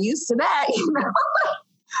in. I'm not used to that, you know.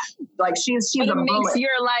 Like she's but a it makes bullet.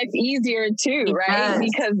 your life easier too, It right? does.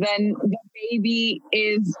 Because then the baby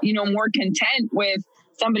is, you know, more content with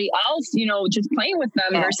somebody else, you know, just playing with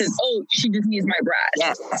them versus, oh, she just needs my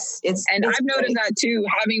breast. Yes. I've noticed that too,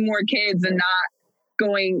 having more kids and not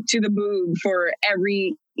going to the boob for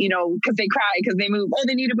every because they cry, because they move. Oh,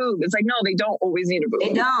 they need a boob. It's like, no, they don't always need a boob.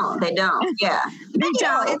 They don't. Yeah.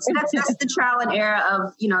 That's the trial and error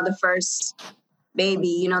of, the first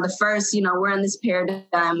baby, the first, we're in this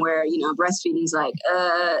paradigm where, breastfeeding is like,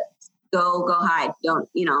 go hide. Don't,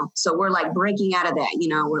 so we're like breaking out of that,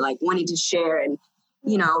 we're like wanting to share and,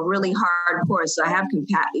 really hardcore. So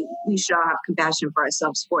we should all have compassion for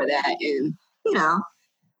ourselves for that. And,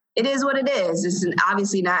 it is what it is. It's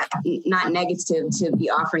obviously not negative to be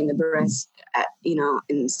offering the breast,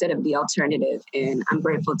 instead of the alternative. And I'm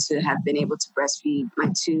grateful to have been able to breastfeed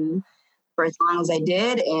my two for as long as I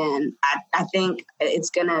did. And I think it's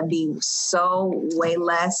going to be so way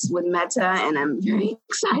less with Meta. And I'm very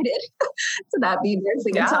excited to not be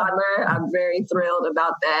nursing a toddler. I'm very thrilled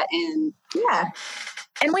about that. And yeah.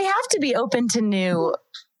 And we have to be open to new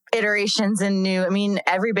iterations and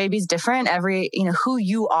every baby's different. Who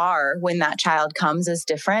you are when that child comes is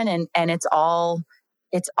different. And it's all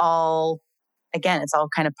kind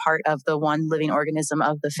of part of the one living organism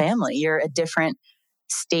of the family. You're a different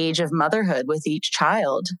stage of motherhood with each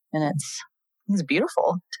child. And it's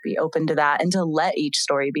beautiful to be open to that and to let each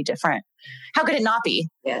story be different. How could it not be?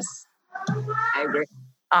 Yes, I agree.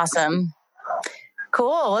 Awesome. Cool.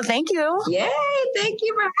 Well, thank you. Yay. Thank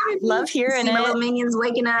you for having me. Love hearing it. My little minions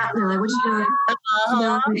waking up. They're like, what you doing?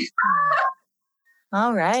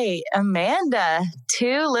 All right. Amanda,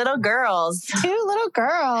 two little girls.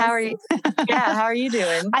 How are you? Yeah. How are you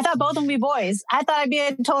doing? I thought both of them would be boys. I thought I'd be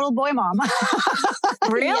a total boy mom.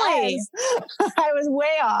 Really? Yes. I was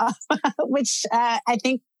way off, which I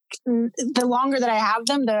think the longer that I have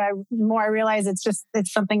them, the more I realize it's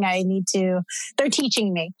something I need to, they're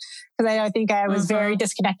teaching me. Because I think I was very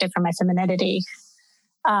disconnected from my femininity.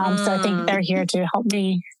 So I think they're here to help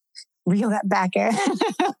me reel that back in.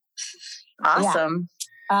 Awesome.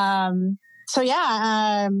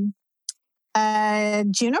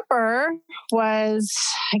 Juniper was,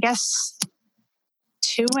 I guess,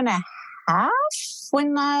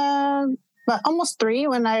 2.5 but almost 3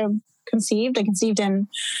 when I conceived. I conceived in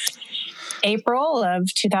April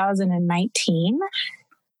of 2019.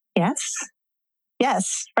 Yes.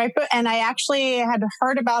 Right. And I actually had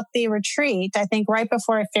heard about the retreat, I think right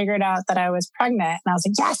before I figured out that I was pregnant. And I was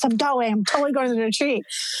like, yes, I'm going. I'm totally going to the retreat.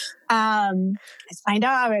 I signed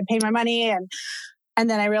up, I paid my money. And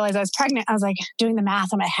then I realized I was pregnant. I was like doing the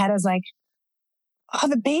math in my head. I was like, oh,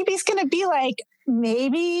 the baby's going to be like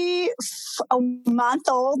maybe a month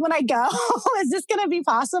old when I go. Is this going to be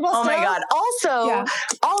possible? Oh my God.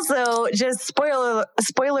 Also, just spoiler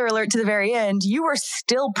alert to the very end, you were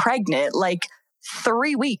still pregnant, like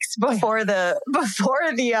 3 weeks before the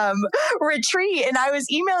retreat. And I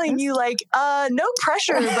was emailing you like, no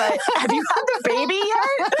pressure, but have you had the baby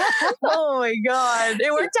yet? Oh my God.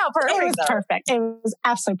 It worked out perfect. It was perfect. It was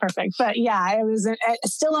absolutely perfect. But yeah, it was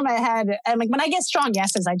still in my head. And like when I get strong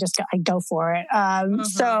yeses, I go for it.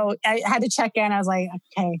 So I had to check in. I was like,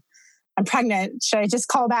 okay, I'm pregnant. Should I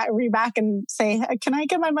just read back and say, can I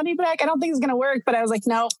get my money back? I don't think it's going to work. But I was like,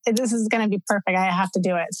 no, this is going to be perfect. I have to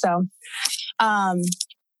do it. So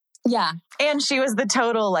yeah. And she was the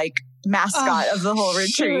total like mascot of the whole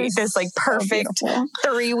retreat. This like perfect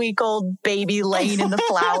 3-week-old baby laying in the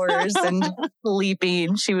flowers and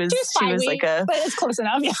leaping. She was like a, but it's close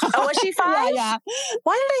enough. Yeah. Oh, was she 5? Yeah.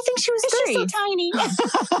 Why did I think she was 3? She's so tiny.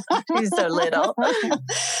 She's so little.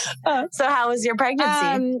 So how was your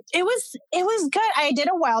pregnancy? It was good. I did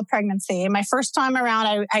a wild pregnancy. My first time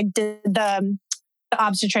around, I did the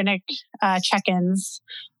obstetrician check-ins.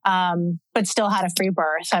 But still had a free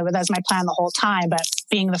birth. That was my plan the whole time. But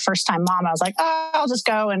being the first time mom, I was like, I'll just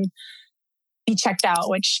go and be checked out,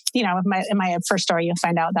 which, in my first story, you'll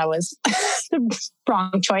find out that was the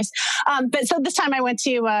wrong choice. But so this time I went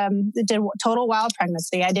to, did total wild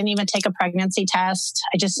pregnancy. I didn't even take a pregnancy test.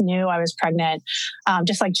 I just knew I was pregnant.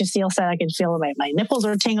 Just like Jacille said, I could feel my nipples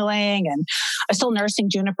were tingling, and I was still nursing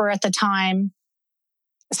Juniper at the time.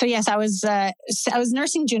 So yes, I was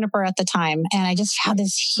nursing Juniper at the time, and I just had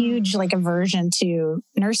this huge aversion to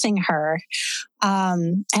nursing her.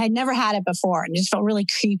 And I'd never had it before, and just felt really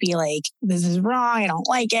creepy. Like, this is wrong. I don't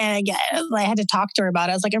like it. I had to talk to her about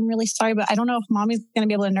it. I was like, I'm really sorry, but I don't know if mommy's going to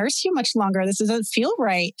be able to nurse you much longer. This doesn't feel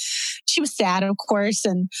right. She was sad, of course,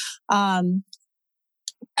 and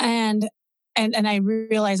I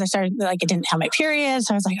realized I didn't have my period.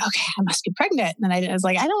 So I was like, okay, I must be pregnant. And I was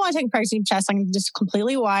like, I don't want to take a pregnancy test. I'm just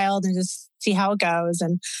completely wild and just see how it goes.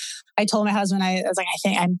 And I told my husband, I was like,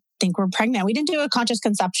 I think we're pregnant. We didn't do a conscious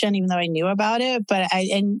conception, even though I knew about it, but I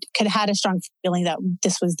could have had a strong feeling that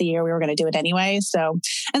this was the year we were going to do it anyway. So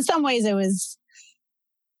in some ways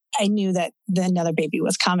I knew that another baby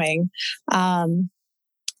was coming.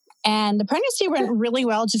 And the pregnancy went really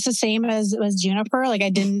well, just the same as Juniper. Like I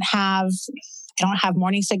don't have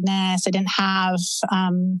morning sickness. I didn't have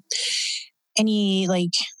any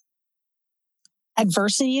like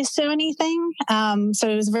adversities to anything. So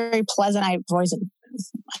it was very pleasant. I've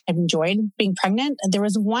enjoyed being pregnant. There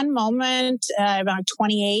was one moment about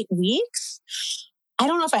 28 weeks. I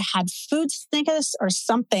don't know if I had food sickness or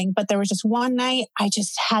something, but there was just one night I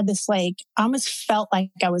just had this I almost felt like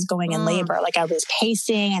I was going in labor. Like I was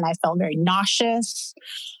pacing and I felt very nauseous.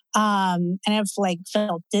 And I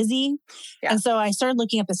felt dizzy. Yeah. And so I started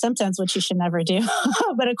looking up the symptoms, which you should never do.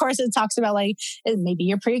 But of course it talks about maybe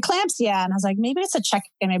you're preeclampsia. And I was like, maybe it's a check.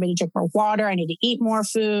 Maybe I need to drink more water. I need to eat more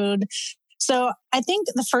food. So I think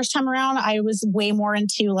the first time around, I was way more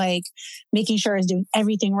into making sure I was doing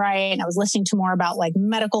everything right. And I was listening to more about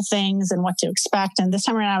medical things and what to expect. And this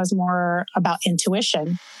time around, I was more about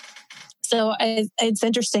intuition. So it's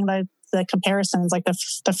interesting that the comparisons,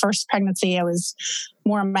 the first pregnancy, I was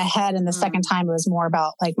more in my head. And the second time it was more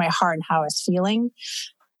about my heart and how I was feeling.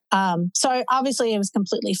 So obviously it was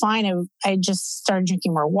completely fine. I just started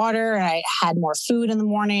drinking more water and I had more food in the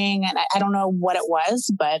morning. And I don't know what it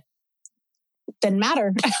was, but didn't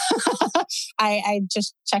matter. I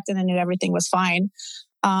just checked in and knew everything was fine.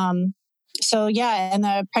 So yeah, and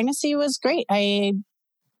the pregnancy was great. Trying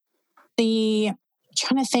to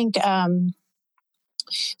think.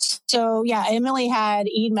 So yeah, Emily had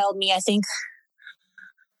emailed me, I think,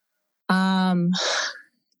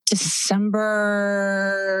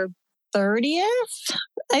 December 30th,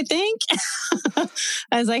 I think.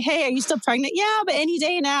 I was like, hey, are you still pregnant? Yeah, but any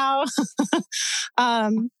day now.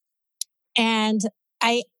 And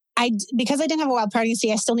because I didn't have a wild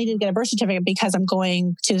pregnancy, I still needed to get a birth certificate because I'm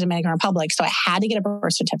going to the Dominican Republic. So I had to get a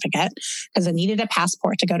birth certificate because I needed a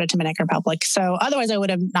passport to go to Dominican Republic. So otherwise I would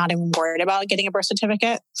have not even worried about getting a birth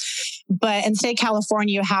certificate. But in state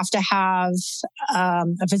California, you have to have a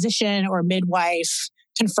physician or midwife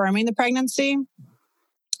confirming the pregnancy.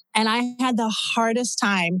 And I had the hardest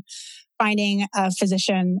time finding a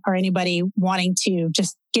physician or anybody wanting to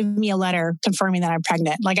just give me a letter confirming that I'm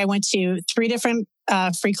pregnant. I went to 3 different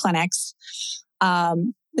free clinics.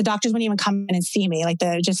 The doctors wouldn't even come in and see me.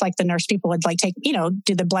 The nurse people would take,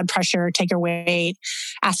 do the blood pressure, take your weight,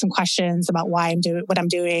 ask some questions about why I'm doing what I'm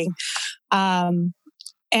doing. And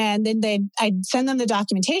then I'd send them the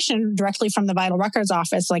documentation directly from the Vital Records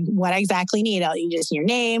office, what I exactly need. You just your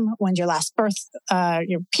name, when's your last birth,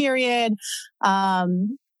 your period,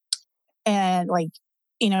 and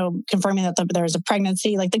confirming that there was a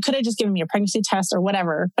pregnancy. They could have just given me a pregnancy test or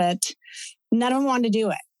whatever, but none of them wanted to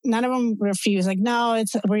do it. None of them refused. No,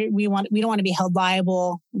 we don't want to be held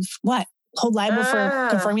liable. What? Hold liable for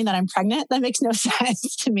confirming that I'm pregnant? That makes no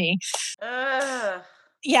sense to me.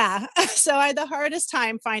 Yeah. So I had the hardest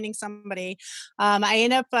time finding somebody. I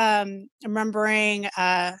ended up remembering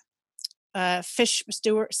Stu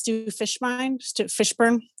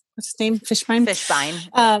Fishburne. What's his name?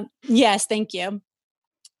 Fishbein. Yes, thank you.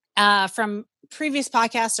 From previous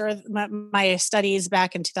podcasts or my studies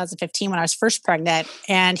back in 2015 when I was first pregnant,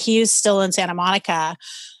 and he was still in Santa Monica.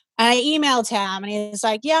 I emailed him and he's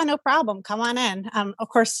like, yeah, no problem. Come on in. Of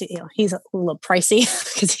course, he's a little pricey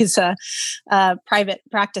because he's a private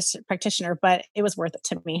practitioner, but it was worth it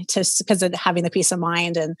to me just because of having the peace of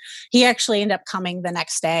mind. And he actually ended up coming the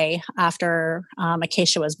next day after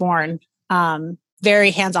Acacia was born.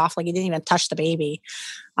 Very hands off, he didn't even touch the baby.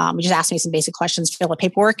 He just asked me some basic questions, fill out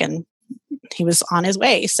paperwork, and he was on his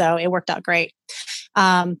way. So it worked out great.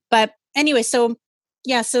 But anyway, so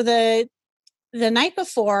the night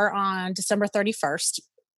before on December 31st,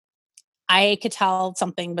 I could tell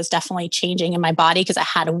something was definitely changing in my body because I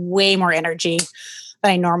had way more energy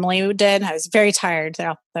than I normally did. I was very tired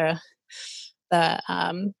throughout the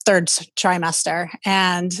third trimester.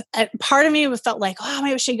 And part of me felt maybe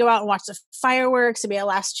I should go out and watch the fireworks. It'd be a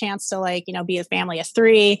last chance to be a family of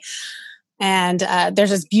 3. And there's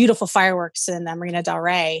this beautiful fireworks in Marina Del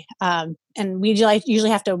Rey. And we usually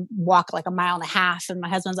have to walk a 1.5 miles. And my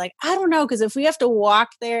husband's like, I don't know, because if we have to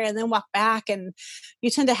walk there and then walk back, and you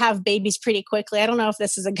tend to have babies pretty quickly, I don't know if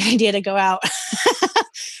this is a good idea to go out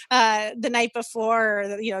the night before,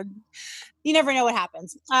 or, you never know what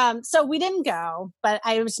happens. So we didn't go, but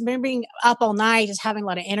I was remembering up all night, just having a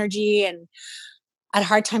lot of energy, and I had a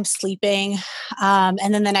hard time sleeping. And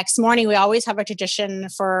then the next morning, we always have a tradition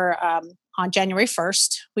for on January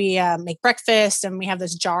 1st, we make breakfast, and we have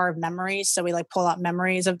this jar of memories. So we pull out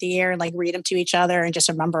memories of the year and read them to each other and just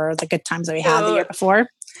remember the good times that we had the year before.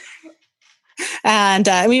 And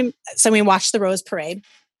we watched the Rose Parade.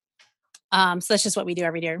 So that's just what we do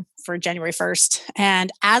every year for January 1st.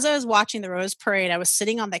 And as I was watching the Rose Parade, I was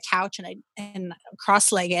sitting on the couch and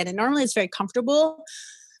cross-legged, and normally it's very comfortable,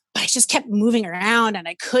 but I just kept moving around and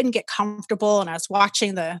I couldn't get comfortable. And I was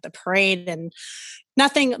watching the parade, and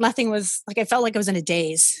nothing was like, I felt like I was in a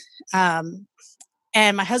daze.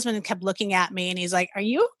 And my husband kept looking at me and he's like, "Are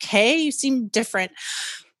you okay? You seem different."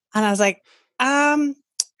 And I was like, "I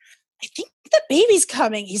think the baby's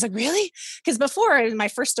coming." He's like, "Really?" Because before, in my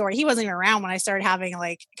first story, he wasn't even around when I started having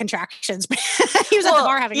like contractions. He was at the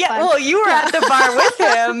bar having fun. Well, you were at the bar with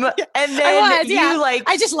him, and then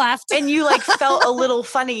I just left, and you like felt a little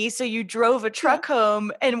funny, so you drove a truck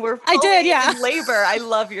home and were in labor. I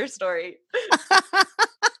love your story.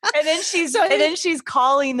 And then she's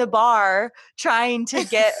calling the bar, trying to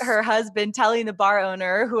get her husband, telling the bar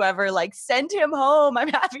owner, whoever, like, send him home. I'm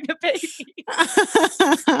having a baby.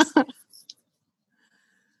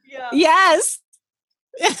 Yeah. Yes.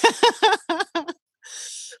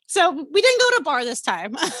 So we didn't go to a bar this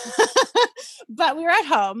time, but we were at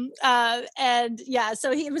home. And yeah,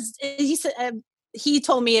 so he said, he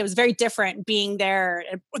told me it was very different being there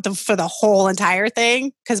for the whole entire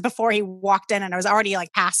thing. Cause before he walked in and I was already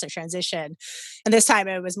like past the transition. And this time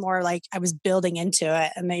it was more like I was building into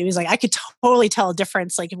it. And he was like, I could totally tell a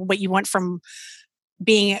difference. Like what you went from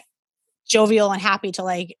being jovial and happy to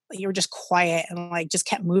like, you were just quiet and like just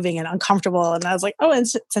kept moving and uncomfortable. And I was like, oh,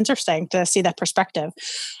 it's interesting to see that perspective.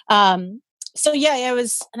 So yeah, it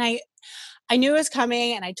was, and I knew it was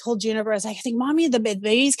coming, and I told Juniper, I was like, I think Mommy, the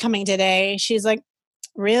baby's coming today. She's like,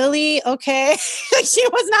 really? Okay. She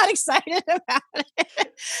was not excited about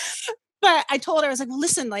it. But I told her, I was like, well,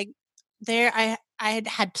 listen, like I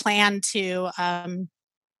had planned to I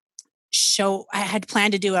had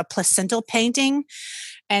planned to do a placental painting.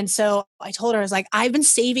 And so I told her, I was like, I've been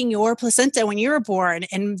saving your placenta when you were born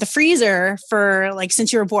in the freezer for like,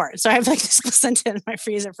 since you were born. So I have like this placenta in my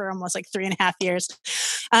freezer for almost like 3.5 years.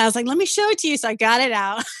 And I was like, let me show it to you. So I got it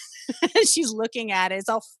out. And she's looking at it. It's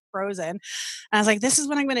all frozen. And I was like, this is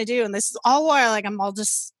what I'm going to do. And this is all while like, I'm all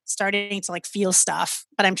just starting to like feel stuff,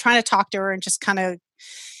 but I'm trying to talk to her and just kind of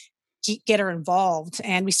get her involved.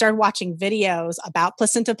 And we started watching videos about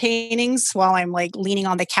placenta paintings while I'm like leaning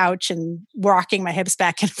on the couch and rocking my hips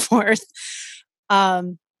back and forth.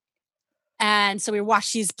 And so we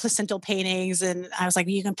watched these placental paintings, and I was like,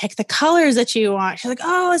 you can pick the colors that you want. She's like,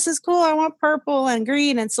 oh, this is cool. I want purple and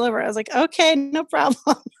green and silver. I was like, okay, no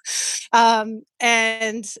problem.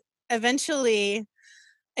 And eventually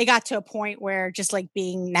it got to a point where just like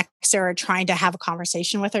being next to her, trying to have a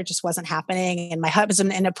conversation with her just wasn't happening. And my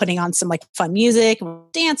husband ended up putting on some like fun music,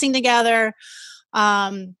 dancing together.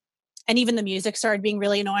 And even the music started being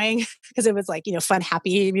really annoying because it was like, fun,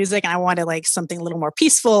 happy music. And I wanted like something a little more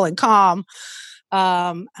peaceful and calm.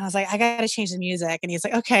 I was like, I got to change the music. And he's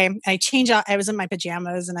like, okay. I changed out. I was in my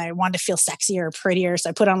pajamas and I wanted to feel sexier or prettier. So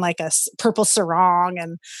I put on like a purple sarong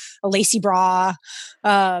and a lacy bra.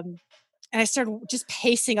 And I started just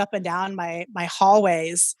pacing up and down my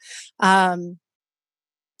hallways. And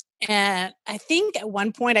I think at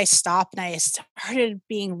one point I stopped and I started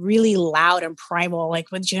being really loud and primal.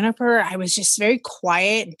 Like with Juniper, I was just very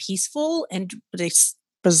quiet and peaceful and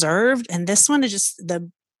reserved. And this one is just the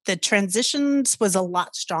transitions was a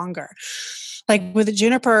lot stronger. Like with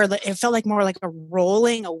Juniper, it felt like more like a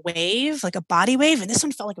rolling a wave, like a body wave. And this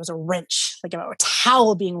one felt like it was a wrench, like a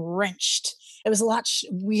towel being wrenched. It was a lot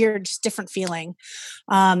weird, just different feeling.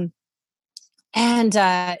 So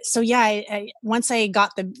yeah, I once I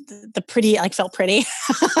got the pretty, like felt pretty,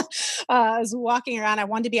 I was walking around. I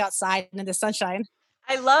wanted to be outside and in the sunshine.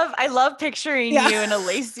 I love picturing you in a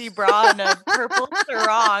lacy bra and a purple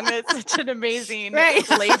sarong. It's such an amazing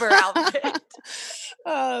labor outfit.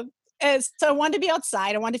 And so I wanted to be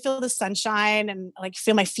outside. I wanted to feel the sunshine and like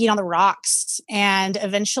feel my feet on the rocks. And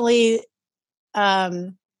eventually,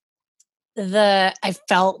 I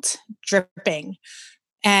felt dripping.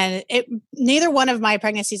 And neither one of my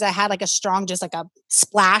pregnancies, I had like a strong, just like a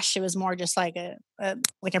splash. It was more just like a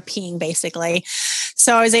peeing basically.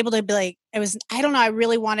 So I was able to be like, I don't know. I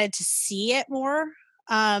really wanted to see it more.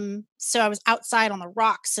 So I was outside on the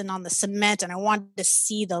rocks and on the cement, and I wanted to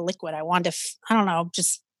see the liquid. I wanted to, I don't know,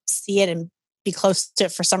 just see it and be close to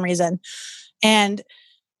it for some reason. And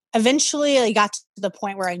eventually I got to the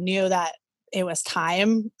point where I knew that it was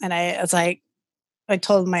time. And I was like, I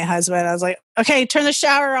told my husband, I was like, okay, turn the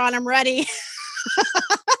shower on. I'm ready.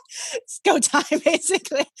 It's go time,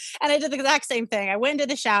 basically. And I did the exact same thing. I went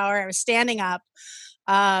into the shower. I was standing up.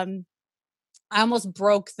 I almost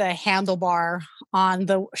broke the handlebar on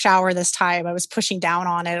the shower this time. I was pushing down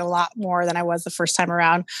on it a lot more than I was the first time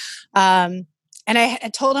around. And I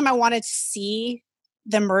told him I wanted to see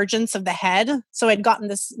the emergence of the head. So I'd gotten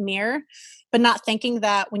this mirror, but not thinking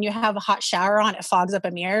that when you have a hot shower on, it fogs up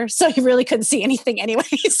a mirror. So he really couldn't see anything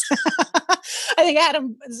anyways. I think I had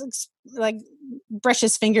him like brush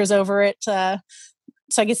his fingers over it so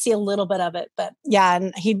I could see a little bit of it. But yeah,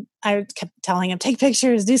 and I kept telling him, take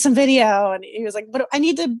pictures, do some video. And he was like, but I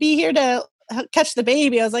need to be here to catch the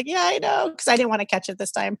baby. I was like, yeah, I know. Because I didn't want to catch it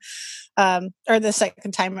this time. Or the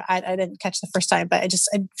second time. I didn't catch the first time, but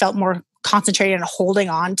I felt more concentrated on holding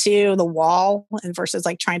on to the wall and versus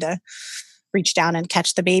like trying to reach down and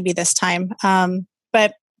catch the baby this time. Yeah,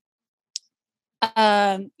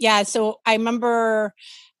 so I remember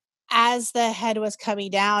as the head was coming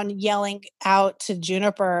down, yelling out to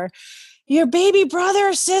Juniper, your baby brother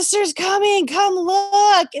or sister's coming, come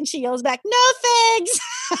look. And she yells back, no thanks.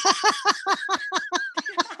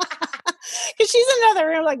 Because she's in another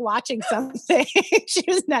room like watching something. She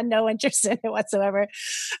was not no interest in it whatsoever.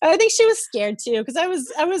 I think she was scared too, because I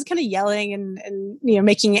was kind of yelling and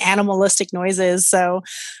making animalistic noises. So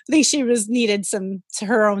I think she needed some to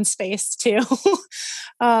her own space too.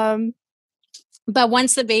 But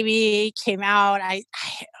once the baby came out,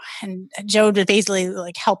 and Joe would basically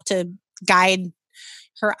like help to guide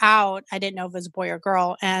her out. I didn't know if it was a boy or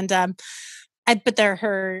girl, and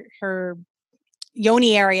her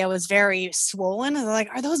yoni area was very swollen. And they're like,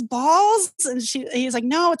 are those balls? And he was like,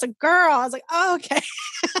 no, it's a girl. I was like, oh, okay.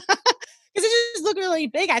 Because it just looked really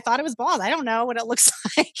big. I thought it was balls. I don't know what it looks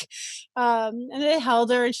like. And it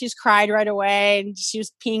held her and she's cried right away. And she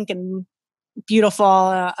was pink and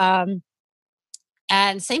beautiful.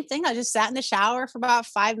 And same thing, I just sat in the shower for about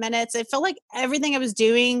 5 minutes. It felt like everything I was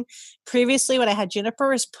doing previously when I had Juniper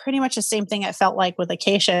was pretty much the same thing it felt like with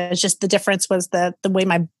Acacia. It's just the difference was the way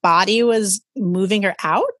my body was moving her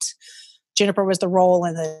out. Juniper was the roll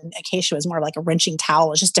and the Acacia was more like a wrenching towel.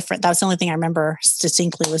 It was just different. That was the only thing I remember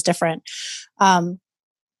distinctly was different.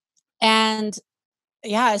 And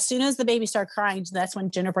yeah, as soon as the baby started crying, that's when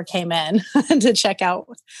Juniper came in to check out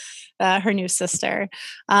her new sister.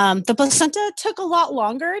 The placenta took a lot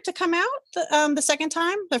longer to come out the second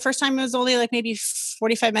time. The first time it was only like maybe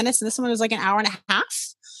 45 minutes, and this one was like an hour and a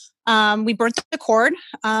half. We burnt the cord,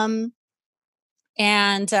 and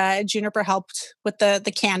Juniper helped with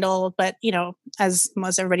the candle. But as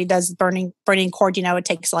most everybody does, burning cord, it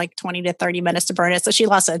takes like 20 to 30 minutes to burn it. So she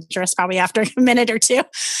lost interest probably after a minute or two.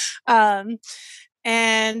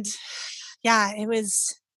 And yeah, it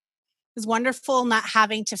was wonderful not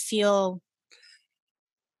having to feel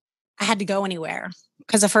I had to go anywhere.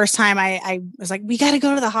 Because the first time I was like, we got to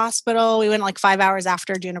go to the hospital. We went like 5 hours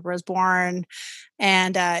after Juniper was born.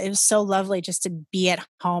 And it was so lovely just to be at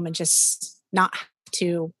home and just not have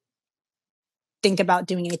to think about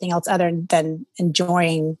doing anything else other than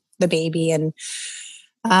enjoying the baby and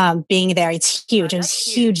being there. It's huge. It was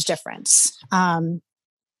a huge difference.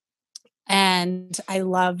 And I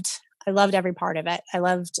loved every part of it. I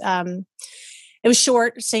loved, it was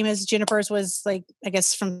short, same as Juniper's was like, I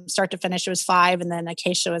guess from start to finish, it was 5. And then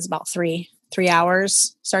Acacia was about 3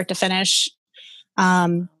 hours, start to finish.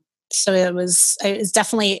 So it was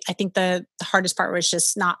definitely, I think the hardest part was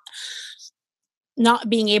just not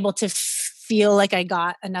being able to feel like I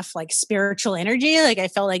got enough like spiritual energy. Like I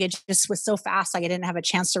felt like it just was so fast. Like I didn't have a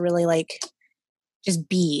chance to really like just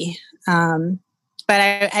be, but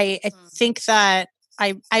I think that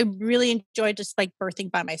I really enjoyed just like birthing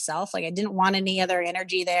by myself. Like I didn't want any other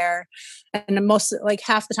energy there. And most like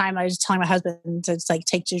half the time I was telling my husband to like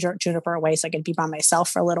take Juniper away so I could be by myself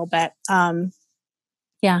for a little bit.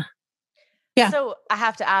 Yeah. So I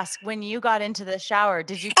have to ask, when you got into the shower,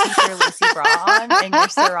 did you keep your Lucy bra on and your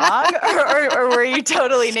sarong or were you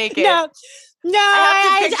totally naked? No,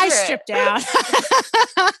 I stripped down.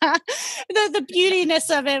 The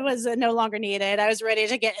beautiness of it was no longer needed. I was ready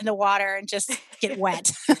to get in the water and just get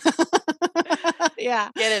wet.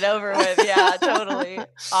 Yeah. Get it over with. Yeah, totally.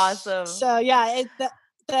 Awesome. So yeah,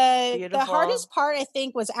 the hardest part I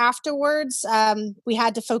think was afterwards. We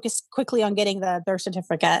had to focus quickly on getting the birth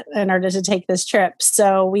certificate in order to take this trip.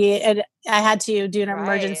 So I had to do an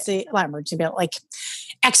emergency, but like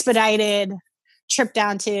expedited trip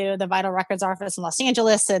down to the Vital Records office in Los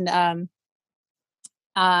Angeles. And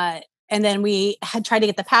then we had tried to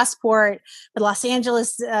get the passport, but Los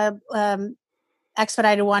Angeles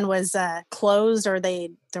expedited one was closed, or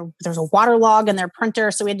there's a waterlog in their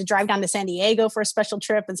printer. So we had to drive down to San Diego for a special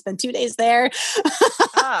trip and spend 2 days there.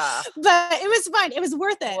 But it was fun. It was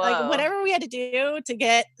worth it. Whoa. Like whatever we had to do to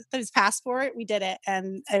get this passport, we did it.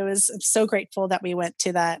 And I'm so grateful that we went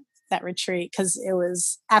to that retreat, because it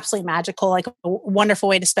was absolutely magical, like a wonderful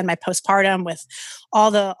way to spend my postpartum with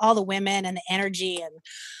all the women and the energy.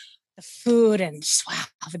 the food and just, wow,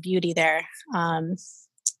 the beauty there. I'm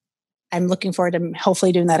looking forward to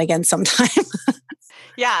hopefully doing that again sometime.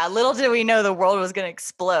 Yeah, little did we know the world was going to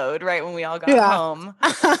explode right when we all got home.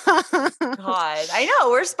 God, I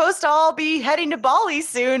know. We're supposed to all be heading to Bali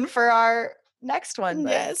soon for our next one,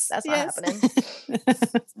 but that's not happening.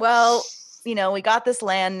 Well, you know, we got this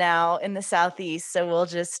land now in the Southeast, so we'll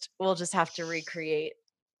just have to recreate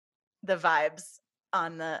the vibes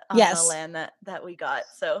on the land that we got.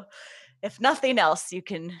 So if nothing else, you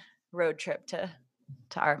can road trip to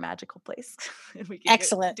our magical place and we can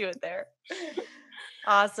do it there.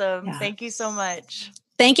 Awesome. Yeah. Thank you so much.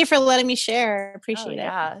 Thank you for letting me share. Appreciate it.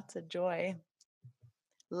 Yeah, it's a joy.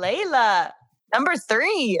 Layla, number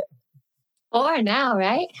 3. 4 now,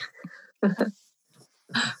 right?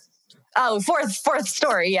 Oh, fourth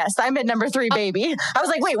story. Yes, I'm at number 3, baby. I was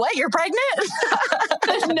like, wait, what? You're pregnant?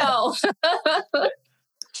 No.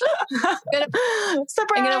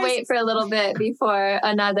 I'm going to wait for a little bit before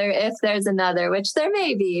another, if there's another, which there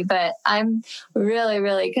may be, but I'm really,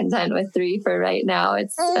 really content with 3 for right now.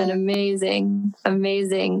 It's an amazing,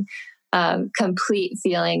 amazing, complete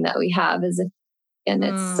feeling that we have and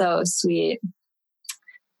it's so sweet.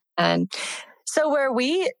 And so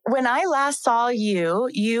when I last saw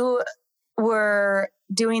you were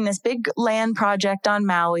doing this big land project on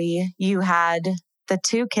Maui. You had the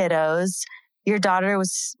 2 kiddos. Your daughter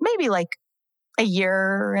was maybe like a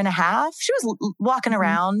year and a half. She was walking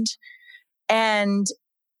around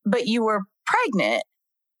but you were pregnant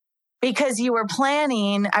because you were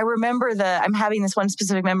planning. I remember I'm having this one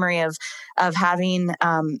specific memory of having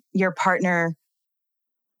your partner,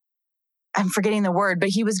 I'm forgetting the word, but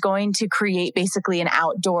he was going to create basically an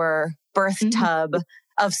outdoor birth tub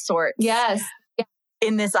of sorts. Yes.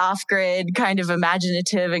 In this off-grid kind of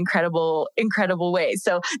imaginative, incredible way.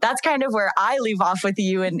 So that's kind of where I leave off with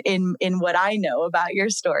you in what I know about your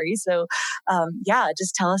story. So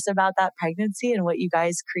just tell us about that pregnancy and what you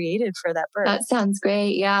guys created for that birth. That sounds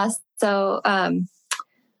great. Yeah. So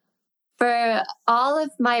for all of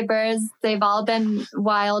my births, they've all been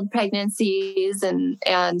wild pregnancies and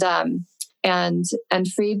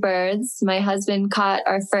free births. My husband caught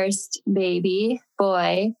our first baby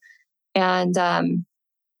boy. And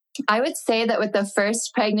I would say that with the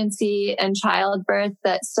first pregnancy and childbirth,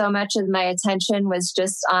 that so much of my attention was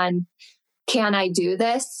just on, can I do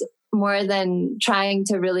this? More than trying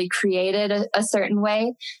to really create it a certain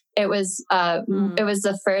way. It was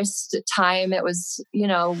the first time. It was,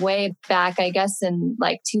 way back, I guess, in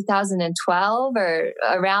like 2012 or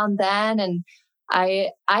around then. And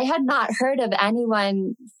I had not heard of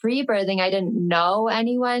anyone free birthing. I didn't know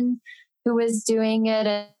anyone who was doing it.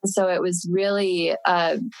 And so it was really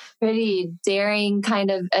a pretty daring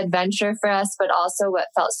kind of adventure for us, but also what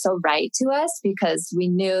felt so right to us because we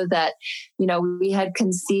knew that, we had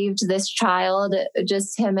conceived this child,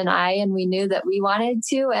 just him and I, and we knew that we wanted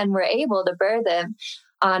to and were able to birth him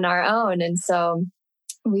on our own. And so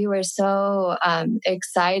we were so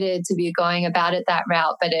excited to be going about it that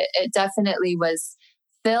route, but it definitely was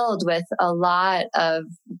filled with a lot of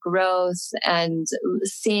growth and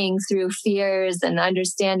seeing through fears and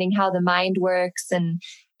understanding how the mind works and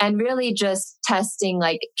really just testing,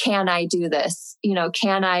 like, can I do this?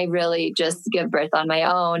 Can I really just give birth on my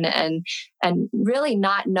own and really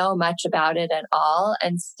not know much about it at all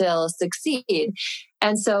and still succeed?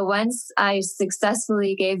 And so once I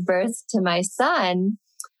successfully gave birth to my son,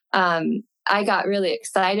 I got really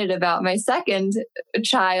excited about my second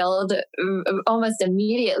child almost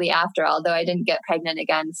immediately after, although I didn't get pregnant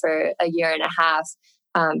again for a year and a half.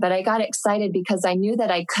 But I got excited because I knew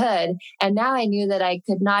that I could. And now I knew that I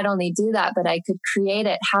could not only do that, but I could create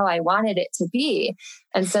it how I wanted it to be.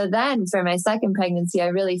 And so then for my second pregnancy, I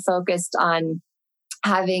really focused on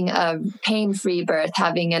having a pain-free birth,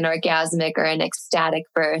 having an orgasmic or an ecstatic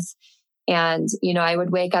birth. And, I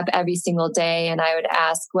would wake up every single day and I would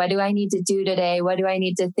ask, what do I need to do today? What do I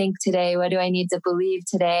need to think today? What do I need to believe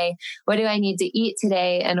today? What do I need to eat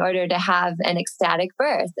today in order to have an ecstatic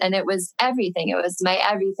birth? And it was everything. It was my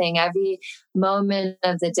everything. Every moment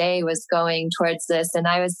of the day was going towards this. And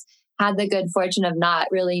I had the good fortune of not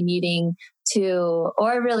really needing to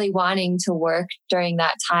or really wanting to work during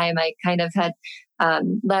that time. I kind of had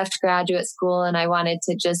left graduate school and I wanted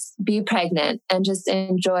to just be pregnant and just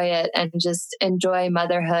enjoy it and just enjoy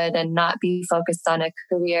motherhood and not be focused on a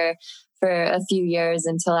career for a few years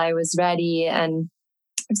until I was ready. And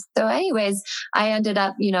so anyways, I ended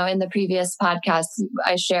up, in the previous podcast,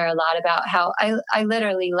 I share a lot about how I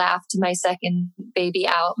literally laughed my second baby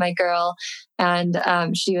out, my girl. And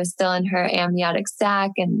she was still in her amniotic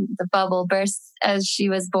sac, and the bubble burst as she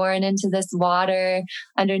was born into this water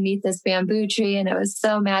underneath this bamboo tree. And it was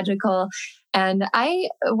so magical. And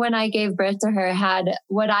when I gave birth to her, had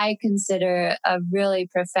what I consider a really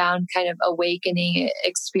profound kind of awakening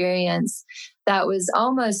experience that was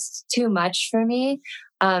almost too much for me.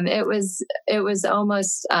 It was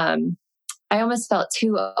almost, I almost felt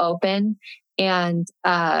too open. And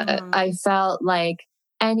I felt like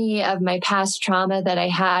any of my past trauma that I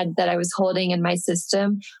had that I was holding in my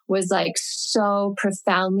system was like so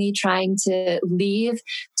profoundly trying to leave,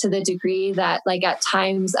 to the degree that like at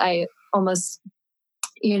times I almost,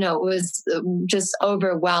 was just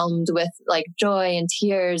overwhelmed with like joy and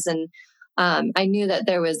tears. And I knew that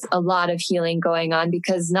there was a lot of healing going on,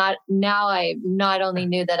 because I not only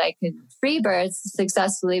knew that I could free birth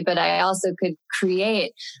successfully, but I also could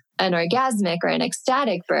create an orgasmic or an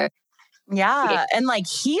ecstatic birth. Yeah. And like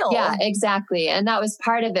heal. Yeah, exactly. And that was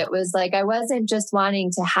part of it, was like, I wasn't just wanting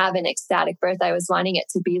to have an ecstatic birth. I was wanting it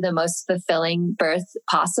to be the most fulfilling birth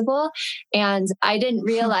possible. And I didn't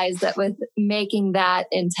realize that with making that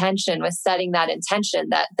intention, with setting that intention,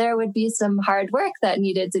 that there would be some hard work that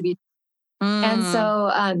needed to be. And so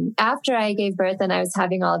after I gave birth and I was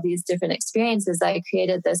having all these different experiences, I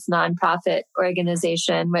created this nonprofit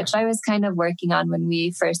organization, which I was kind of working on when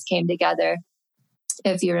we first came together.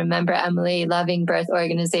 If you remember, Emily, Loving Birth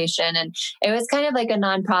Organization. And it was kind of like a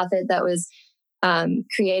nonprofit that was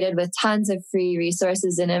created with tons of free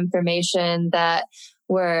resources and information that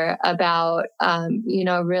were about,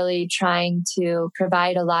 really trying to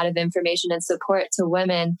provide a lot of information and support to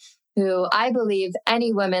women who, I believe,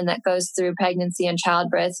 any woman that goes through pregnancy and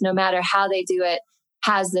childbirth, no matter how they do it,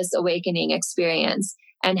 has this awakening experience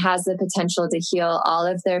and has the potential to heal all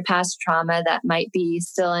of their past trauma that might be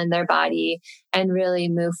still in their body and really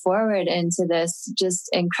move forward into this just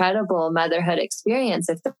incredible motherhood experience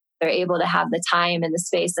if they're able to have the time and the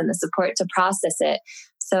space and the support to process it.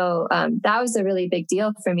 So that was a really big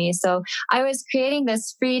deal for me. So I was creating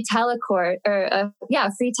this free telecourse,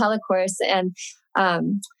 and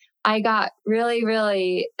I got really,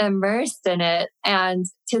 really immersed in it. And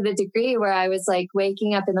to the degree where I was like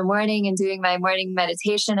waking up in the morning and doing my morning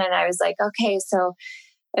meditation. And I was like, okay, so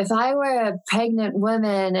if I were a pregnant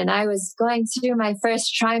woman and I was going through my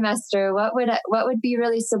first trimester, what would be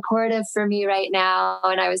really supportive for me right now?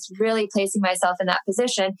 And I was really placing myself in that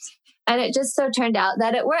position. And it just so turned out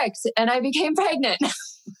that it worked. And I became pregnant.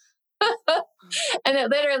 And it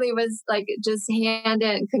literally was like just hand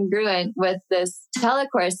in congruent with this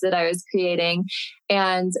telecourse that I was creating.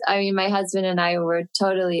 And I mean, my husband and I were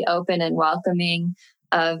totally open and welcoming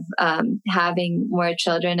of having more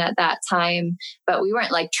children at that time, but we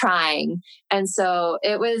weren't like trying. And so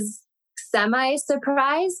it was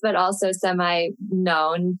semi-surprise, but also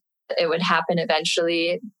semi-known it would happen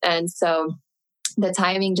eventually. And so the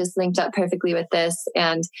timing just linked up perfectly with this.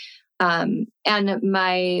 And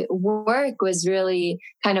my work was really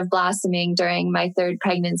kind of blossoming during my third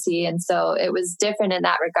pregnancy. And so it was different in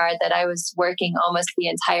that regard, that I was working almost the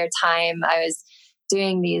entire time. I was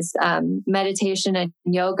doing these meditation and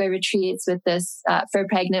yoga retreats with this for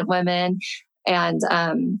pregnant women, and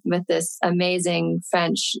with this amazing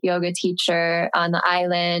French yoga teacher on the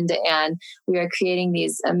island. And we were creating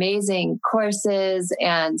these amazing courses.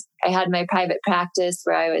 And I had my private practice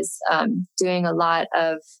where I was doing a lot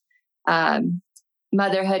of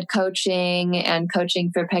motherhood coaching and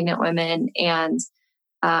coaching for pregnant women. And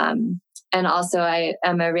also I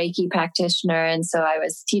am a Reiki practitioner. And so I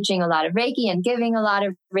was teaching a lot of Reiki and giving a lot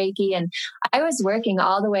of Reiki. And I was working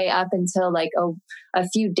all the way up until like a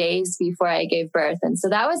few days before I gave birth. And so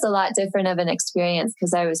that was a lot different of an experience,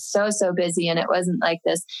 because I was so busy, and it wasn't like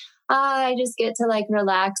this, I just get to like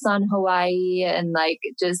relax on Hawaii and like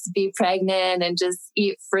just be pregnant and just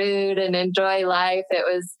eat fruit and enjoy life. It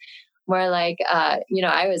was more like, I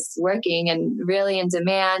was working and really in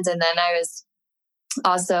demand. And then I was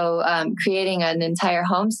also creating an entire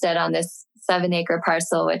homestead on this 7-acre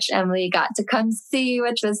parcel, which Emily got to come see,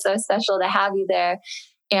 which was so special to have you there.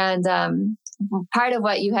 And part of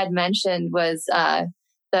what you had mentioned was the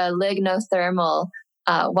lignothermal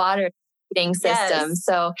water heating system. Yes.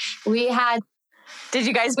 So we had... Did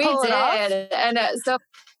you guys pull it off? And so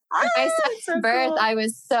my second birth, cool. I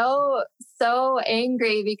was so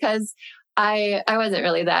angry, because I wasn't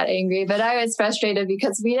really that angry, but I was frustrated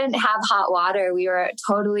because we didn't have hot water. We were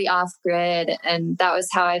totally off grid. And that was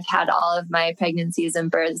how I've had all of my pregnancies and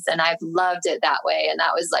births. And I've loved it that way. And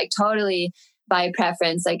that was like totally by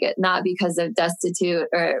preference, like not because of destitute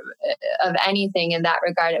or of anything in that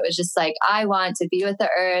regard. It was just like, I want to be with the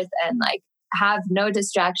earth and like have no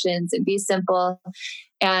distractions and be simple.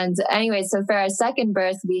 And anyway, so for our second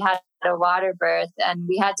birth, we had a water birth, and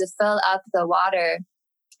we had to fill up the water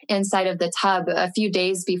inside of the tub a few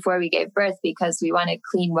days before we gave birth because we wanted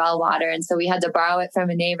clean well water. And so we had to borrow it from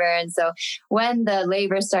a neighbor. And so when the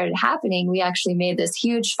labor started happening, we actually made this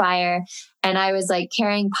huge fire. And I was like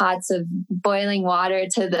carrying pots of boiling water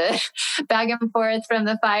to the back and forth from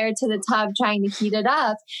the fire to the tub, trying to heat it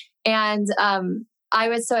up. And I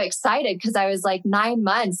was so excited because I was like 9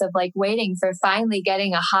 months of like waiting for finally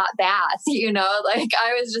getting a hot bath, like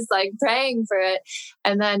I was just like praying for it.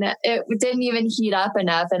 And then it didn't even heat up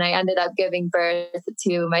enough. And I ended up giving birth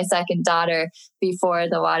to my second daughter before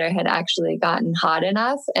the water had actually gotten hot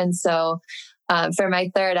enough. And so for my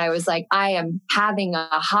third, I was like, I am having a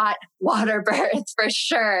hot water birth for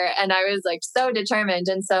sure. And I was like so determined.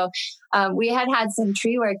 And so we had some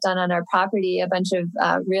tree work done on our property, a bunch of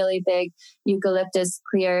really big eucalyptus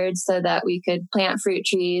cleared so that we could plant fruit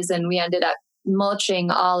trees. And we ended up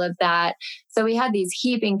mulching all of that. So we had these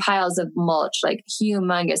heaping piles of mulch, like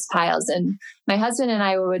humongous piles. And my husband and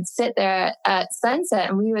I would sit there at sunset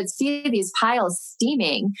and we would see these piles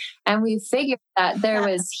steaming. And we figured that there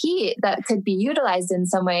was heat that could be utilized in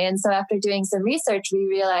some way. And so after doing some research, we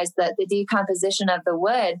realized that the decomposition of the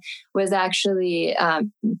wood was actually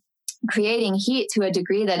creating heat to a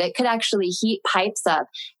degree that it could actually heat pipes up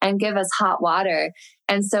and give us hot water.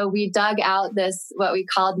 And so we dug out this, what we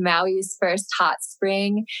called Maui's first hot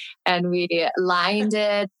spring, and we lined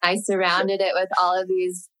it. I surrounded it with all of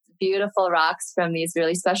these beautiful rocks from these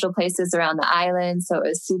really special places around the island. So it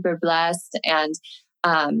was super blessed. And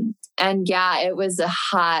yeah, it was a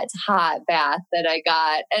hot bath that I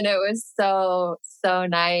got. And it was so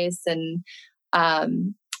nice. And,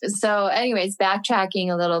 so anyways, backtracking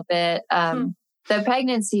a little bit, the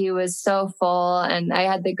pregnancy was so full, and I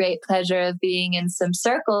had the great pleasure of being in some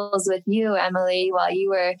circles with you, Emily, while you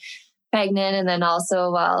were pregnant, and then also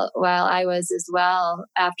while I was as well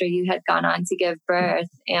after you had gone on to give birth.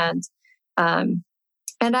 And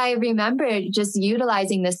I remember just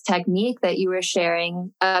utilizing this technique that you were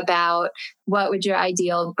sharing about what would your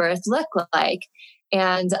ideal birth look like.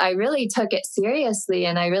 And I really took it seriously,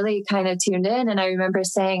 and I really kind of tuned in. And I remember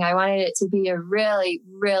saying I wanted it to be a really,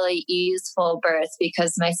 really easeful birth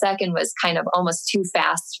because my second was kind of almost too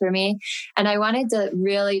fast for me. And I wanted to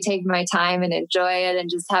really take my time and enjoy it and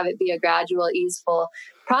just have it be a gradual, easeful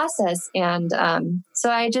process. And so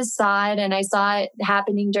I just saw it, and I saw it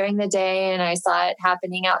happening during the day, and I saw it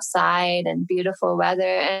happening outside and beautiful weather.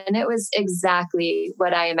 And it was exactly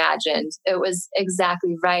what I imagined. It was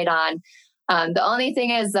exactly right on. The only thing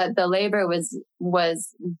is that the labor was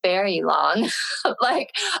very long. Like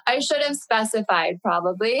I should have specified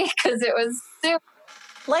probably because it was super.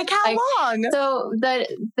 Like how long? So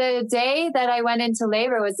the day that I went into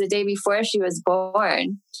labor was the day before she was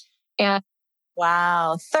born. And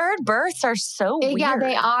wow, third births are so weird. Yeah,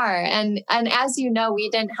 they are. And as you know, we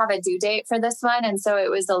didn't have a due date for this one. And so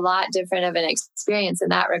it was a lot different of an experience in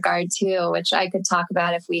that regard too, which I could talk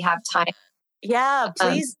about if we have time. Yeah,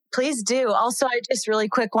 please do. Also, I just really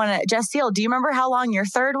quick want to, Jessiel, do you remember how long your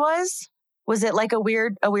third was? Was it like a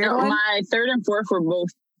weird one? My third and fourth were both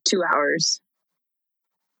 2 hours.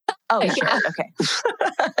 Oh, sure. Okay.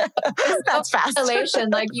 That's fast.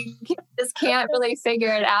 Like you just can't really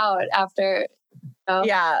figure it out after.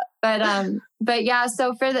 Yeah. But yeah,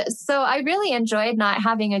 so I really enjoyed not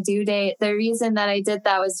having a due date. The reason that I did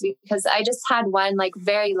that was because I just had one like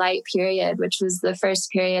very light period, which was the first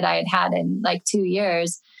period I had in like 2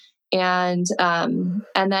 years. And then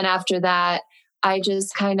after that, I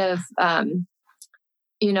just kind of,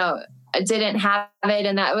 didn't have it.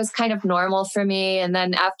 And that was kind of normal for me. And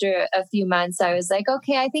then after a few months, I was like,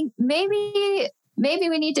 okay, I think maybe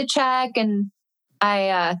we need to check. And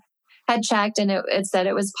I, had checked, and it said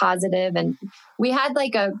it was positive. And we had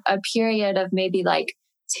like a period of maybe like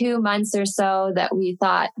 2 months or so that we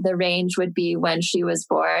thought the range would be when she was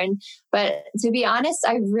born. But to be honest,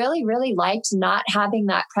 I really, really liked not having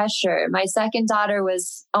that pressure. My second daughter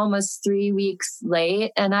was almost 3 weeks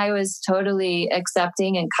late, and I was totally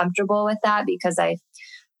accepting and comfortable with that because I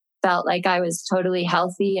felt like I was totally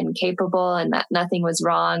healthy and capable and that nothing was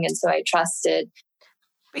wrong. And so I trusted.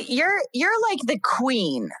 You're like the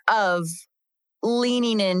queen of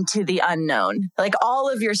leaning into the unknown, like all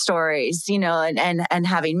of your stories, and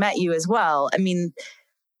having met you as well. I mean,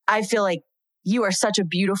 I feel like you are such a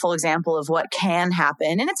beautiful example of what can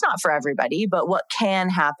happen. And it's not for everybody, but what can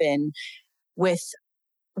happen with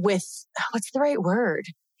what's the right word?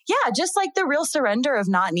 Yeah. Just like the real surrender of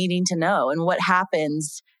not needing to know, and what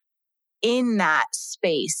happens in that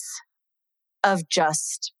space of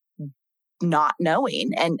just not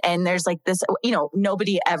knowing. And there's like this,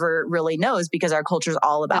 nobody ever really knows because our culture is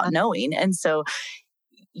all about knowing. And so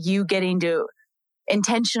you getting to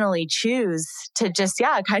intentionally choose to just,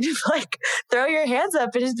 kind of like throw your hands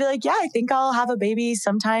up and just be like, I think I'll have a baby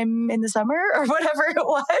sometime in the summer or whatever it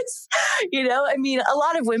was. I mean, a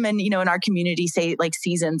lot of women, in our community say like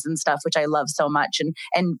seasons and stuff, which I love so much.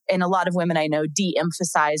 And a lot of women I know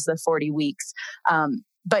de-emphasize the 40 weeks.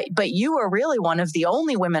 But you were really one of the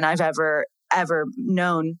only women I've ever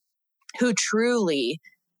known who truly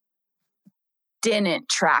didn't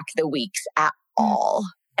track the weeks at all.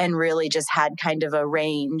 And really just had kind of a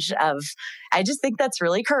range of, I just think that's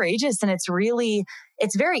really courageous. And it's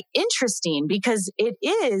very interesting because it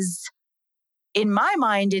is, in my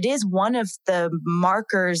mind, it is one of the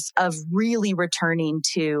markers of really returning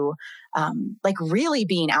to, like really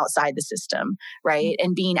being outside the system, right?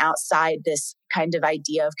 And being outside this kind of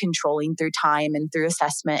idea of controlling through time and through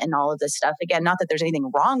assessment and all of this stuff. Again, not that there's anything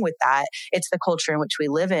wrong with that. It's the culture in which we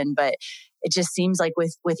live in, but it just seems like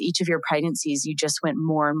with each of your pregnancies, you just went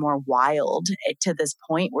more and more wild to this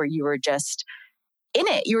point where you were just in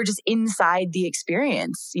it. You were just inside the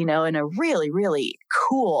experience, in a really, really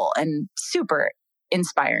cool and super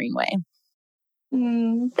inspiring way.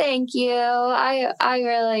 Thank you. I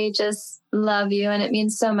really just love you. And it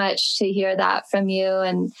means so much to hear that from you.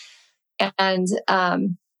 And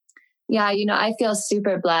I feel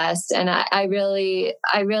super blessed. And I really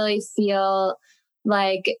feel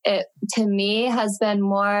like it to me has been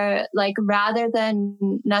more like, rather than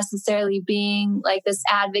necessarily being like this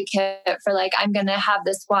advocate for like, I'm going to have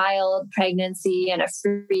this wild pregnancy and a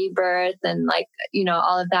free birth and like,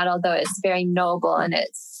 all of that, although it's very noble and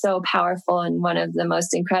it's so powerful and one of the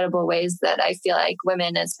most incredible ways that I feel like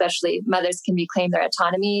women, especially mothers, can reclaim their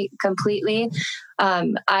autonomy completely.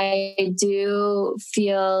 I do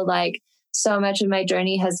feel like so much of my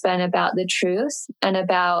journey has been about the truth and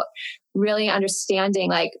about really understanding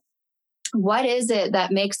like, what is it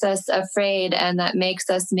that makes us afraid and that makes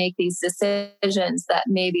us make these decisions that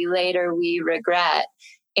maybe later we regret?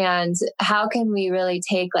 And how can we really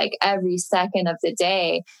take like every second of the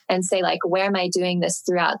day and say like, where am I doing this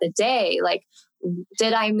throughout the day? Like,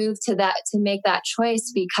 did I move to make that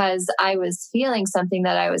choice because I was feeling something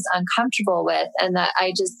that I was uncomfortable with and that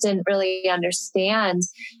I just didn't really understand?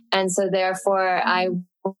 And so therefore I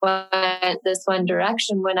went this one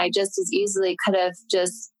direction when I just as easily could have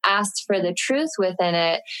just asked for the truth within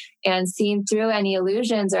it and seen through any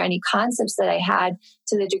illusions or any concepts that I had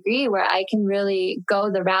to the degree where I can really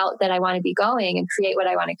go the route that I want to be going and create what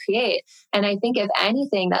I want to create. And I think if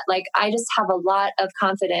anything that like, I just have a lot of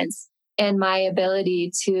confidence in my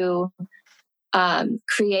ability to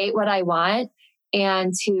create what I want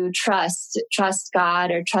and to trust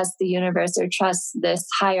God or trust the universe or trust this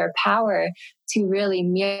higher power to really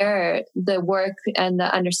mirror the work and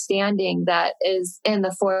the understanding that is in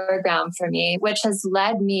the foreground for me, which has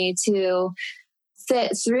led me to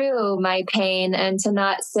sit through my pain and to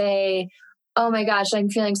not say, oh my gosh, I'm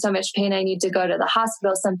feeling so much pain, I need to go to the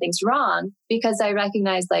hospital, something's wrong, because I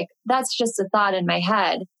recognize like that's just a thought in my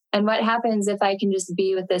head. And what happens if I can just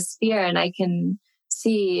be with this fear and I can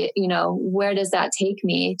see, where does that take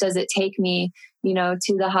me? Does it take me,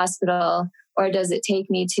 to the hospital, or does it take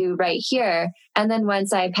me to right here? And then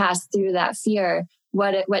once I pass through that fear,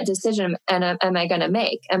 what decision am I going to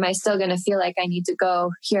make? Am I still going to feel like I need to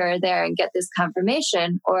go here or there and get this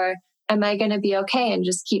confirmation? Or am I going to be okay and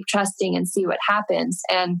just keep trusting and see what happens?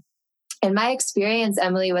 And in my experience,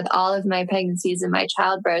 Emily, with all of my pregnancies and my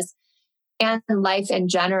childbirths and life in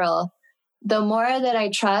general, the more that I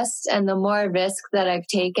trust and the more risk that I've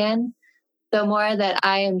taken, the more that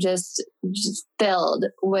I am just filled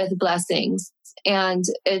with blessings. And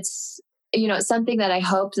it's, something that I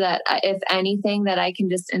hope that if anything, that I can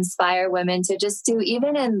just inspire women to just do,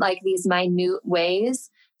 even in like these minute ways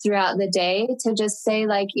throughout the day, to just say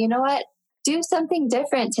like, you know what, do something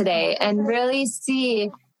different today and really see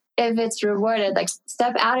if it's rewarded. Like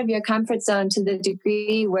step out of your comfort zone to the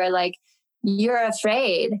degree where like you're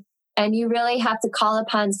afraid. And you really have to call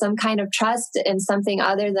upon some kind of trust in something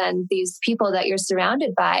other than these people that you're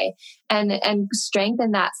surrounded by, and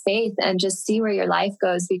strengthen that faith and just see where your life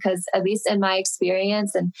goes. Because at least in my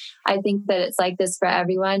experience, and I think that it's like this for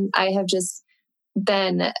everyone, I have just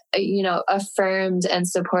been, affirmed and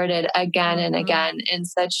supported again and again in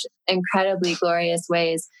such incredibly glorious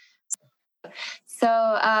ways.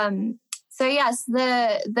 So yes,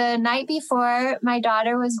 the night before my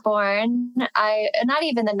daughter was born, not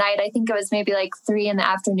even the night, I think it was maybe like 3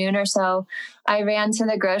 p.m. or so, I ran to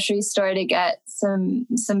the grocery store to get some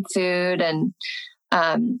food and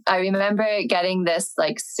I remember getting this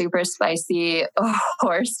like super spicy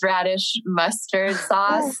horseradish mustard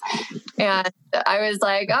sauce. And I was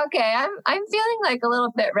like, okay, I'm feeling like a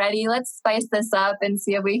little bit ready. Let's spice this up and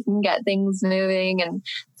see if we can get things moving. And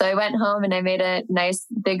so I went home and I made a nice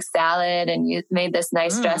big salad and made this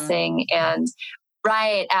nice dressing. And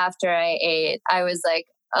right after I ate, I was like,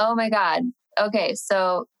 oh my God. Okay,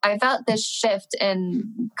 so I felt this shift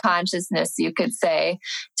in consciousness, you could say,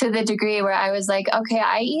 to the degree where I was like, okay,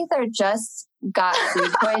 I either just got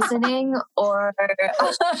food poisoning or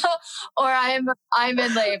I'm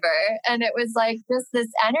in labor. And it was like just this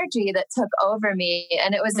energy that took over me,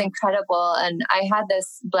 and it was incredible. And I had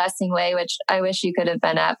this blessing way, which I wish you could have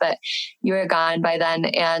been at, but you were gone by then.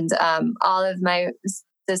 And all of my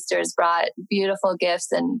sisters brought beautiful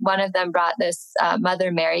gifts, and one of them brought this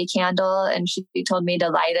Mother Mary candle, and she told me to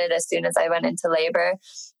light it as soon as I went into labor.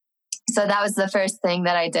 So that was the first thing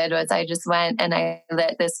that I did, was I just went and I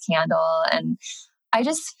lit this candle, and I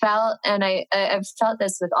just felt, and I've felt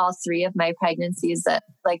this with all 3 of my pregnancies, that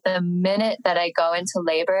like the minute that I go into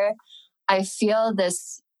labor, I feel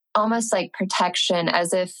this almost like protection,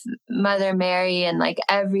 as if Mother Mary and like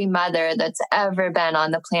every mother that's ever been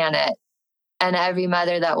on the planet, and every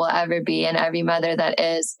mother that will ever be, and every mother that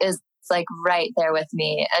is like right there with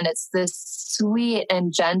me. And it's this sweet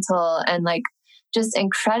and gentle and like just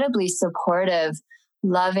incredibly supportive,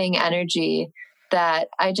 loving energy that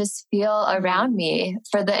I just feel around me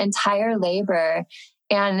for the entire labor.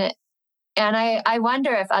 And I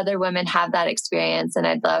wonder if other women have that experience, and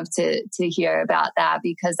I'd love to hear about that,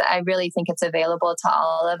 because I really think it's available to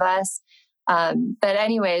all of us. But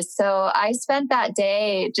anyways, so I spent that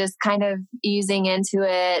day just kind of easing into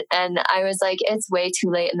it. And I was like, it's way too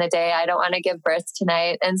late in the day. I don't want to give birth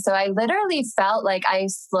tonight. And so I literally felt like I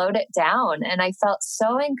slowed it down, and I felt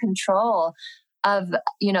so in control of,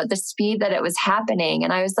 the speed that it was happening.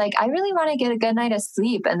 And I was like, I really want to get a good night of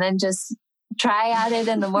sleep and then just try at it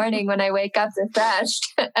in the morning when I wake up refreshed.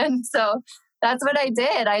 And so that's what I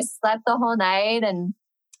did. I slept the whole night, and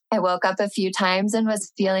I woke up a few times and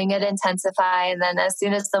was feeling it intensify. And then as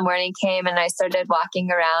soon as the morning came and I started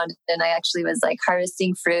walking around, and I actually was like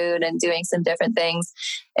harvesting fruit and doing some different things,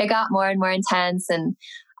 it got more and more intense. And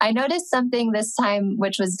I noticed something this time,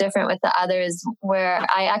 which was different with the others, where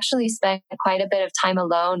I actually spent quite a bit of time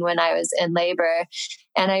alone when I was in labor.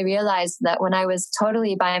 And I realized that when I was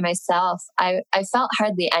totally by myself, I felt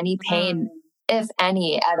hardly any pain, if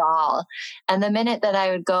any at all. And the minute that I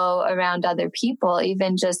would go around other people,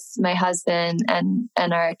 even just my husband and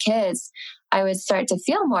our kids, I would start to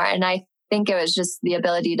feel more. And I think it was just the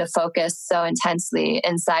ability to focus so intensely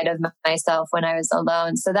inside of myself when I was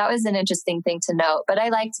alone. So that was an interesting thing to note. But I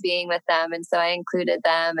liked being with them, and so I included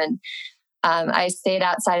them, and I stayed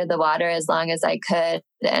outside of the water as long as I could,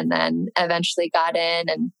 and then eventually got in.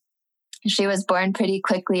 And she was born pretty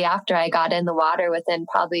quickly after I got in the water, within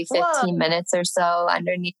probably 15 minutes or so,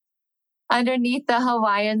 underneath the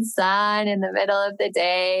Hawaiian sun in the middle of the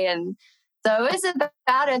day. And so it was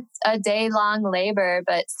about a day-long labor,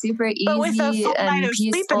 but super easy, but with a full night of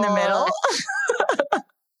sleep in the middle.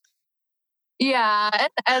 Yeah,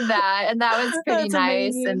 and that was pretty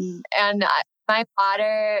nice. Amazing. And my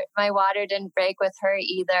water didn't break with her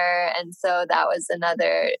either. And so that was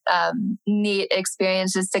another neat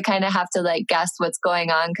experience, just to kind of have to like guess what's going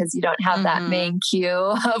on, because you don't have that main cue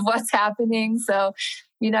of what's happening. So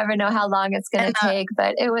you never know how long it's going to take,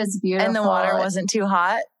 but it was beautiful. And the water wasn't too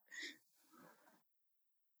hot?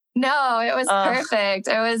 No, it was perfect.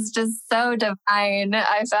 It was just so divine.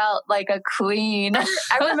 I felt like a queen.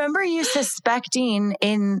 I remember you suspecting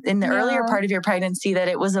in the earlier part of your pregnancy that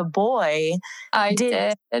it was a boy. I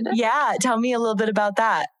did. Yeah. Tell me a little bit about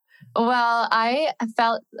that. Well, I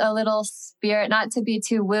felt a little spirit, not to be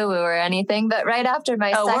too woo-woo or anything, but right after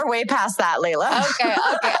my we're way past that, Layla. Okay.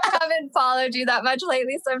 I haven't followed you that much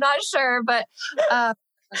lately, so I'm not sure. But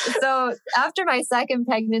so after my second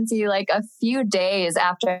pregnancy, like a few days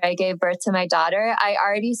after I gave birth to my daughter, I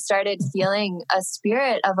already started feeling a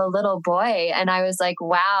spirit of a little boy. And I was like,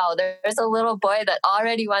 wow, there's a little boy that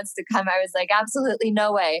already wants to come. I was like, absolutely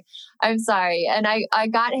no way. I'm sorry. And I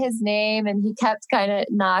got his name, and he kept kind of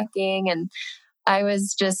knocking, and I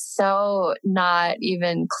was just so not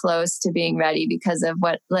even close to being ready because of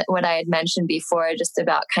what I had mentioned before, just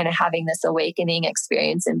about kind of having this awakening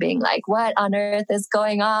experience and being like, what on earth is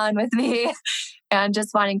going on with me? And just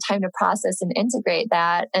wanting time to process and integrate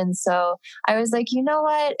that. And so I was like, you know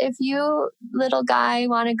what? If you, little guy,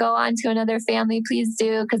 want to go on to another family, please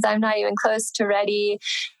do, because I'm not even close to ready.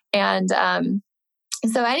 And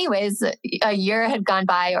So anyways, a year had gone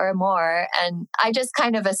by or more, and I just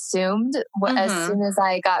kind of assumed as soon as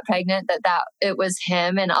I got pregnant that it was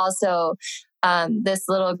him. And also this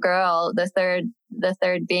little girl, the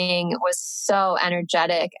third being, was so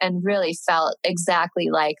energetic and really felt exactly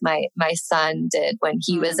like my son did when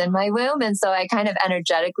he was in my womb. And so I kind of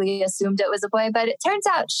energetically assumed it was a boy, but it turns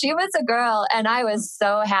out she was a girl. And I was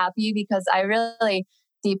so happy because I really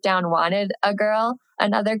deep down wanted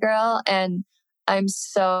another girl. And I'm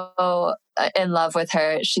so in love with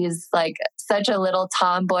her. She's like such a little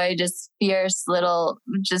tomboy, just fierce little,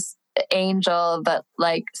 just angel, but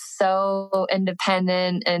like so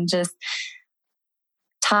independent and just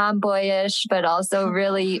tomboyish, but also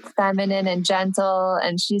really feminine and gentle.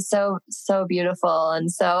 And she's so beautiful. And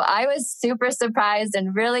so I was super surprised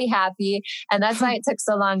and really happy. And that's why it took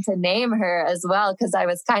so long to name her as well, because I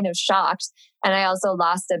was kind of shocked. And I also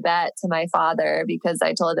lost a bet to my father because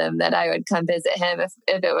I told him that I would come visit him if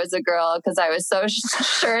it was a girl, because I was so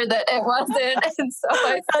sure that it wasn't. And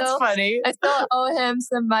so funny. I still owe him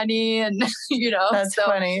some money, and That's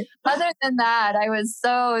funny. Other than that, I was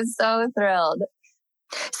so thrilled.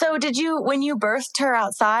 So when you birthed her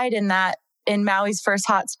outside in Maui's first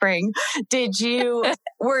hot spring,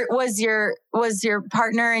 was your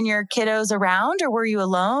partner and your kiddos around, or were you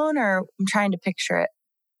alone, or I'm trying to picture it?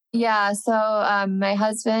 Yeah. So my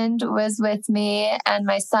husband was with me and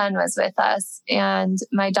my son was with us, and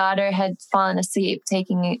my daughter had fallen asleep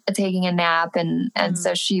taking a nap. And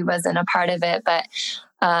so she wasn't a part of it, but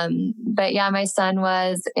yeah, my son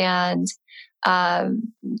was, and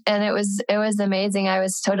it was amazing. I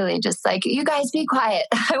was totally just like, you guys be quiet.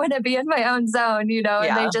 I want to be in my own zone, Yeah.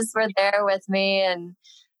 And they just were there with me.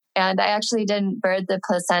 And I actually didn't birth the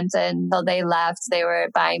placenta until they left. They were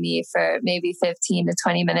by me for maybe 15 to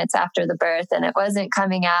 20 minutes after the birth, and it wasn't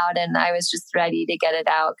coming out. And I was just ready to get it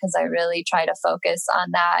out because I really try to focus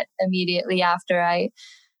on that immediately after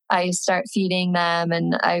I start feeding them.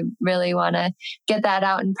 And I really want to get that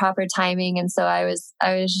out in proper timing. And so I was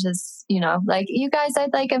just, like, you guys,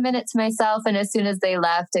 I'd like a minute to myself. And as soon as they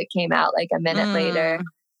left, it came out like a minute later.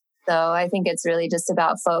 So I think it's really just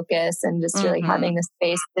about focus and just really having the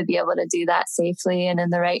space to be able to do that safely and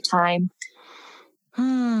in the right time.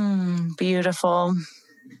 Beautiful.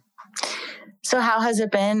 So how has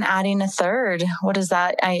it been adding a third? What is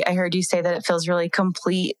that? I heard you say that it feels really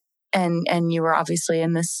complete, and you were obviously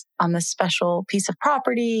on this special piece of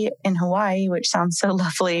property in Hawaii, which sounds so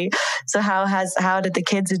lovely. So how did the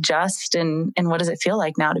kids adjust, and what does it feel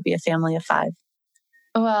like now to be a family of 5?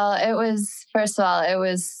 Well, it was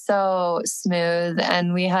so smooth,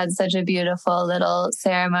 and we had such a beautiful little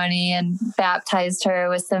ceremony and baptized her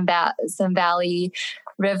with some Valley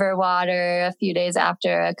River water a few days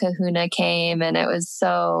after a kahuna came, and it was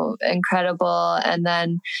so incredible. And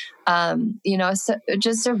then, so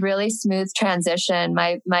just a really smooth transition.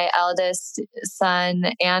 My eldest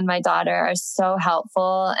son and my daughter are so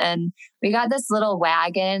helpful, and we got this little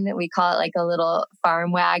wagon. We call it like a little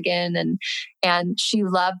farm wagon, and she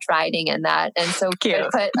loved riding in that. And so we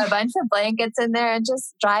put a bunch of blankets in there and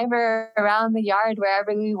just drive her around the yard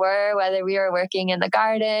wherever we were, whether we were working in the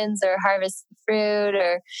gardens or harvest fruit,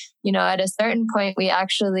 or, at a certain point,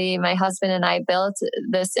 my husband and I built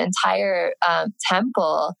this entire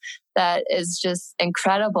temple that is just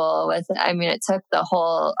incredible. It took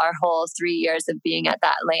our whole 3 years of being at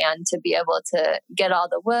that land to be able to get all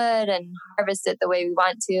the wood and harvest it the way we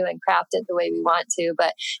want to and craft it the way we want to.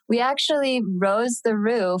 But we actually rose the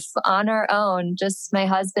roof on our own, just my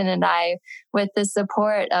husband and I, with the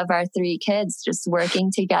support of our 3 kids, just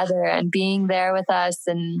working together and being there with us.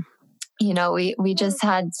 And, we just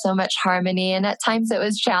had so much harmony, and at times it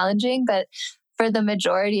was challenging, but for the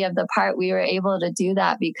majority of the part, we were able to do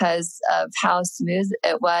that because of how smooth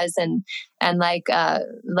it was. And like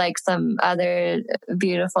some other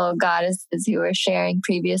beautiful goddesses who were sharing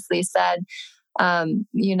previously said,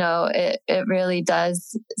 it really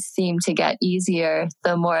does seem to get easier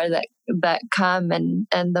the more that come, and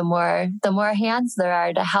the more hands there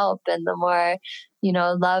are to help, and the more,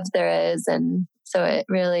 love there is. And so it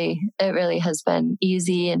really has been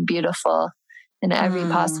easy and beautiful in every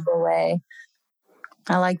possible way.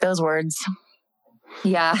 I like those words.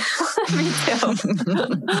 Yeah, me too.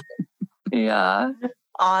 Yeah.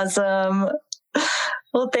 Awesome.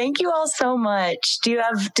 Well, thank you all so much. Do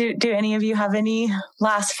any of you have any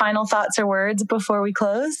last final thoughts or words before we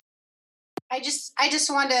close? I just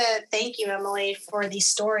want to thank you, Emily, for these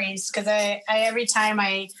stories, because I every time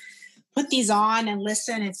I put these on and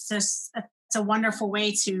listen, it's a wonderful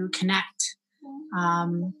way to connect.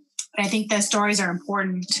 I think the stories are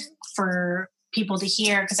important for people to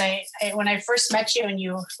hear, because I when I first met you and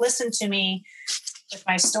you listened to me, with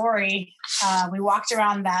my story. We walked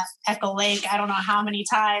around that Echo Lake, I don't know how many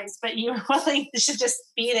times, but you were willing to just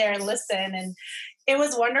be there and listen. And it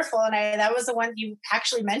was wonderful. And that was the one you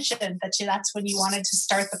actually mentioned that's when you wanted to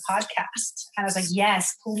start the podcast. And I was like,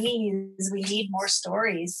 yes, please, we need more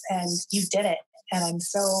stories. And you did it. And I'm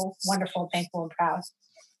so wonderful, thankful, and proud.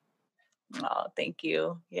 Oh, thank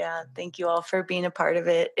you. Yeah. Thank you all for being a part of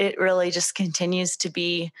it. It really just continues to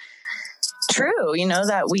be true,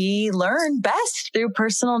 that we learn best through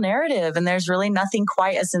personal narrative. And there's really nothing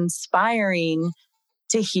quite as inspiring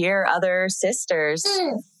to hear other sisters,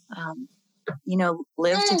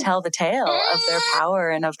 live to tell the tale of their power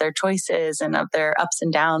and of their choices and of their ups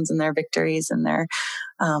and downs and their victories and their,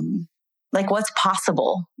 what's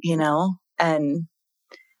possible, and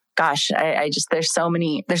gosh, I just, there's so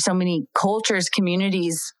many cultures,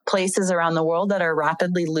 communities, places around the world that are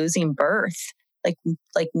rapidly losing birth, like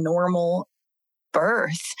normal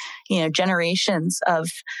birth, generations of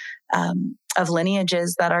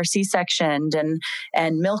lineages that are C-sectioned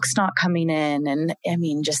and milk's not coming in. And I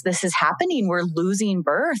mean, just this is happening. We're losing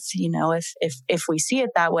birth, if we see it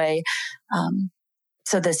that way.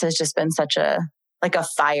 So this has just been such a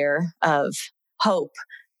fire of hope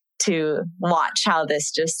to watch how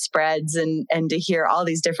this just spreads and to hear all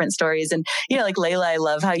these different stories. And, like Layla, I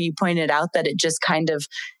love how you pointed out that it just kind of,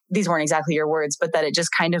 these weren't exactly your words, but that it just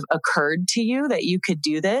kind of occurred to you that you could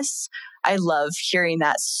do this. I love hearing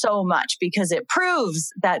that so much because it proves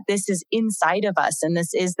that this is inside of us and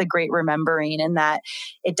this is the great remembering, and that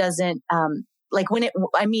it doesn't,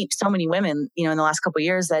 I meet so many women, in the last couple of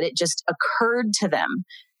years that it just occurred to them,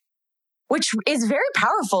 which is very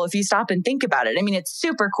powerful if you stop and think about it. I mean, it's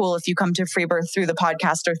super cool if you come to Free Birth through the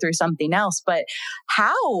podcast or through something else, but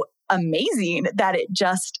how amazing that it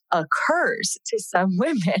just occurs to some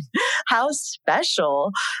women. How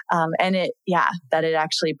special. And that it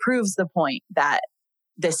actually proves the point that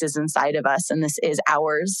this is inside of us and this is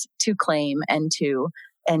ours to claim and to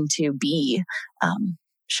be,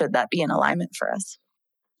 should that be in alignment for us.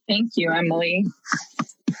 Thank you, Emily.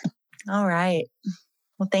 All right.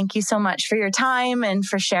 Well, thank you so much for your time and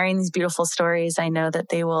for sharing these beautiful stories. I know that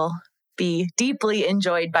they will be deeply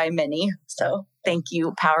enjoyed by many. So thank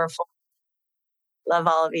you. Powerful. Love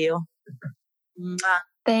all of you. Mwah.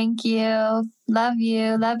 Thank you. Love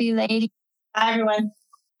you. Love you, lady. Bye, everyone.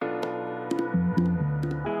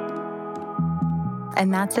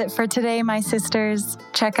 And that's it for today, my sisters.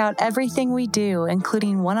 Check out everything we do,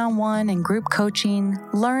 including one-on-one and group coaching.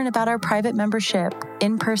 Learn about our private membership,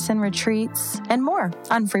 in-person retreats, and more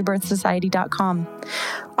on freebirthsociety.com.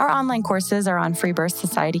 Our online courses are on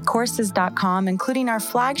freebirthsocietycourses.com, including our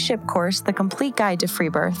flagship course, The Complete Guide to Free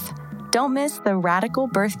Birth. Don't miss the Radical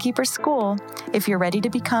Birthkeeper School if you're ready to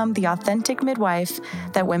become the authentic midwife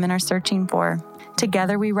that women are searching for.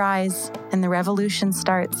 Together we rise, and the revolution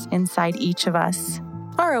starts inside each of us.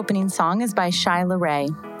 Our opening song is by Shyla Ray.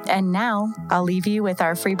 And now I'll leave you with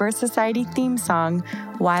our Free Birth Society theme song,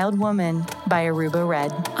 Wild Woman by Aruba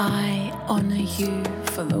Red. I honor you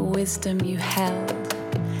for the wisdom you held,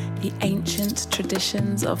 the ancient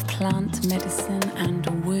traditions of plant medicine and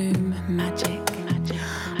womb magic.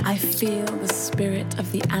 I feel the spirit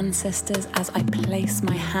of the ancestors as I place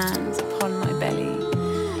my hands upon my belly.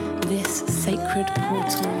 This sacred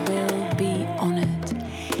portal will be honored.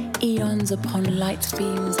 Eons upon light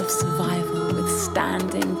beams of survival,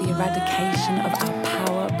 withstanding the eradication of our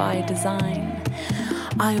power by design.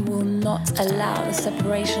 I will not allow the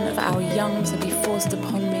separation of our young to be forced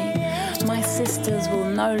upon me. My sisters will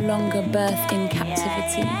no longer birth in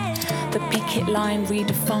captivity. The picket line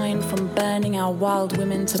redefined from burning our wild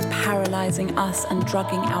women to paralyzing us and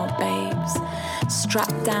drugging our babes.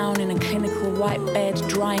 Strapped down in a clinical white bed,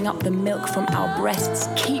 drying up the milk from our breasts.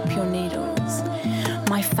 Keep your needles.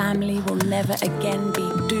 My family will never again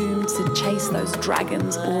be doomed to chase those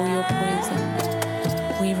dragons or your poison.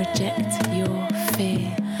 We reject your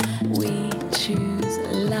fear. We choose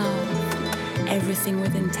love. Everything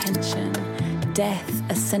with intention. Death,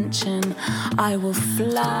 ascension. I will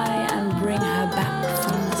fly and bring her back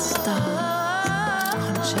from the stars.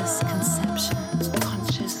 Conscious conception.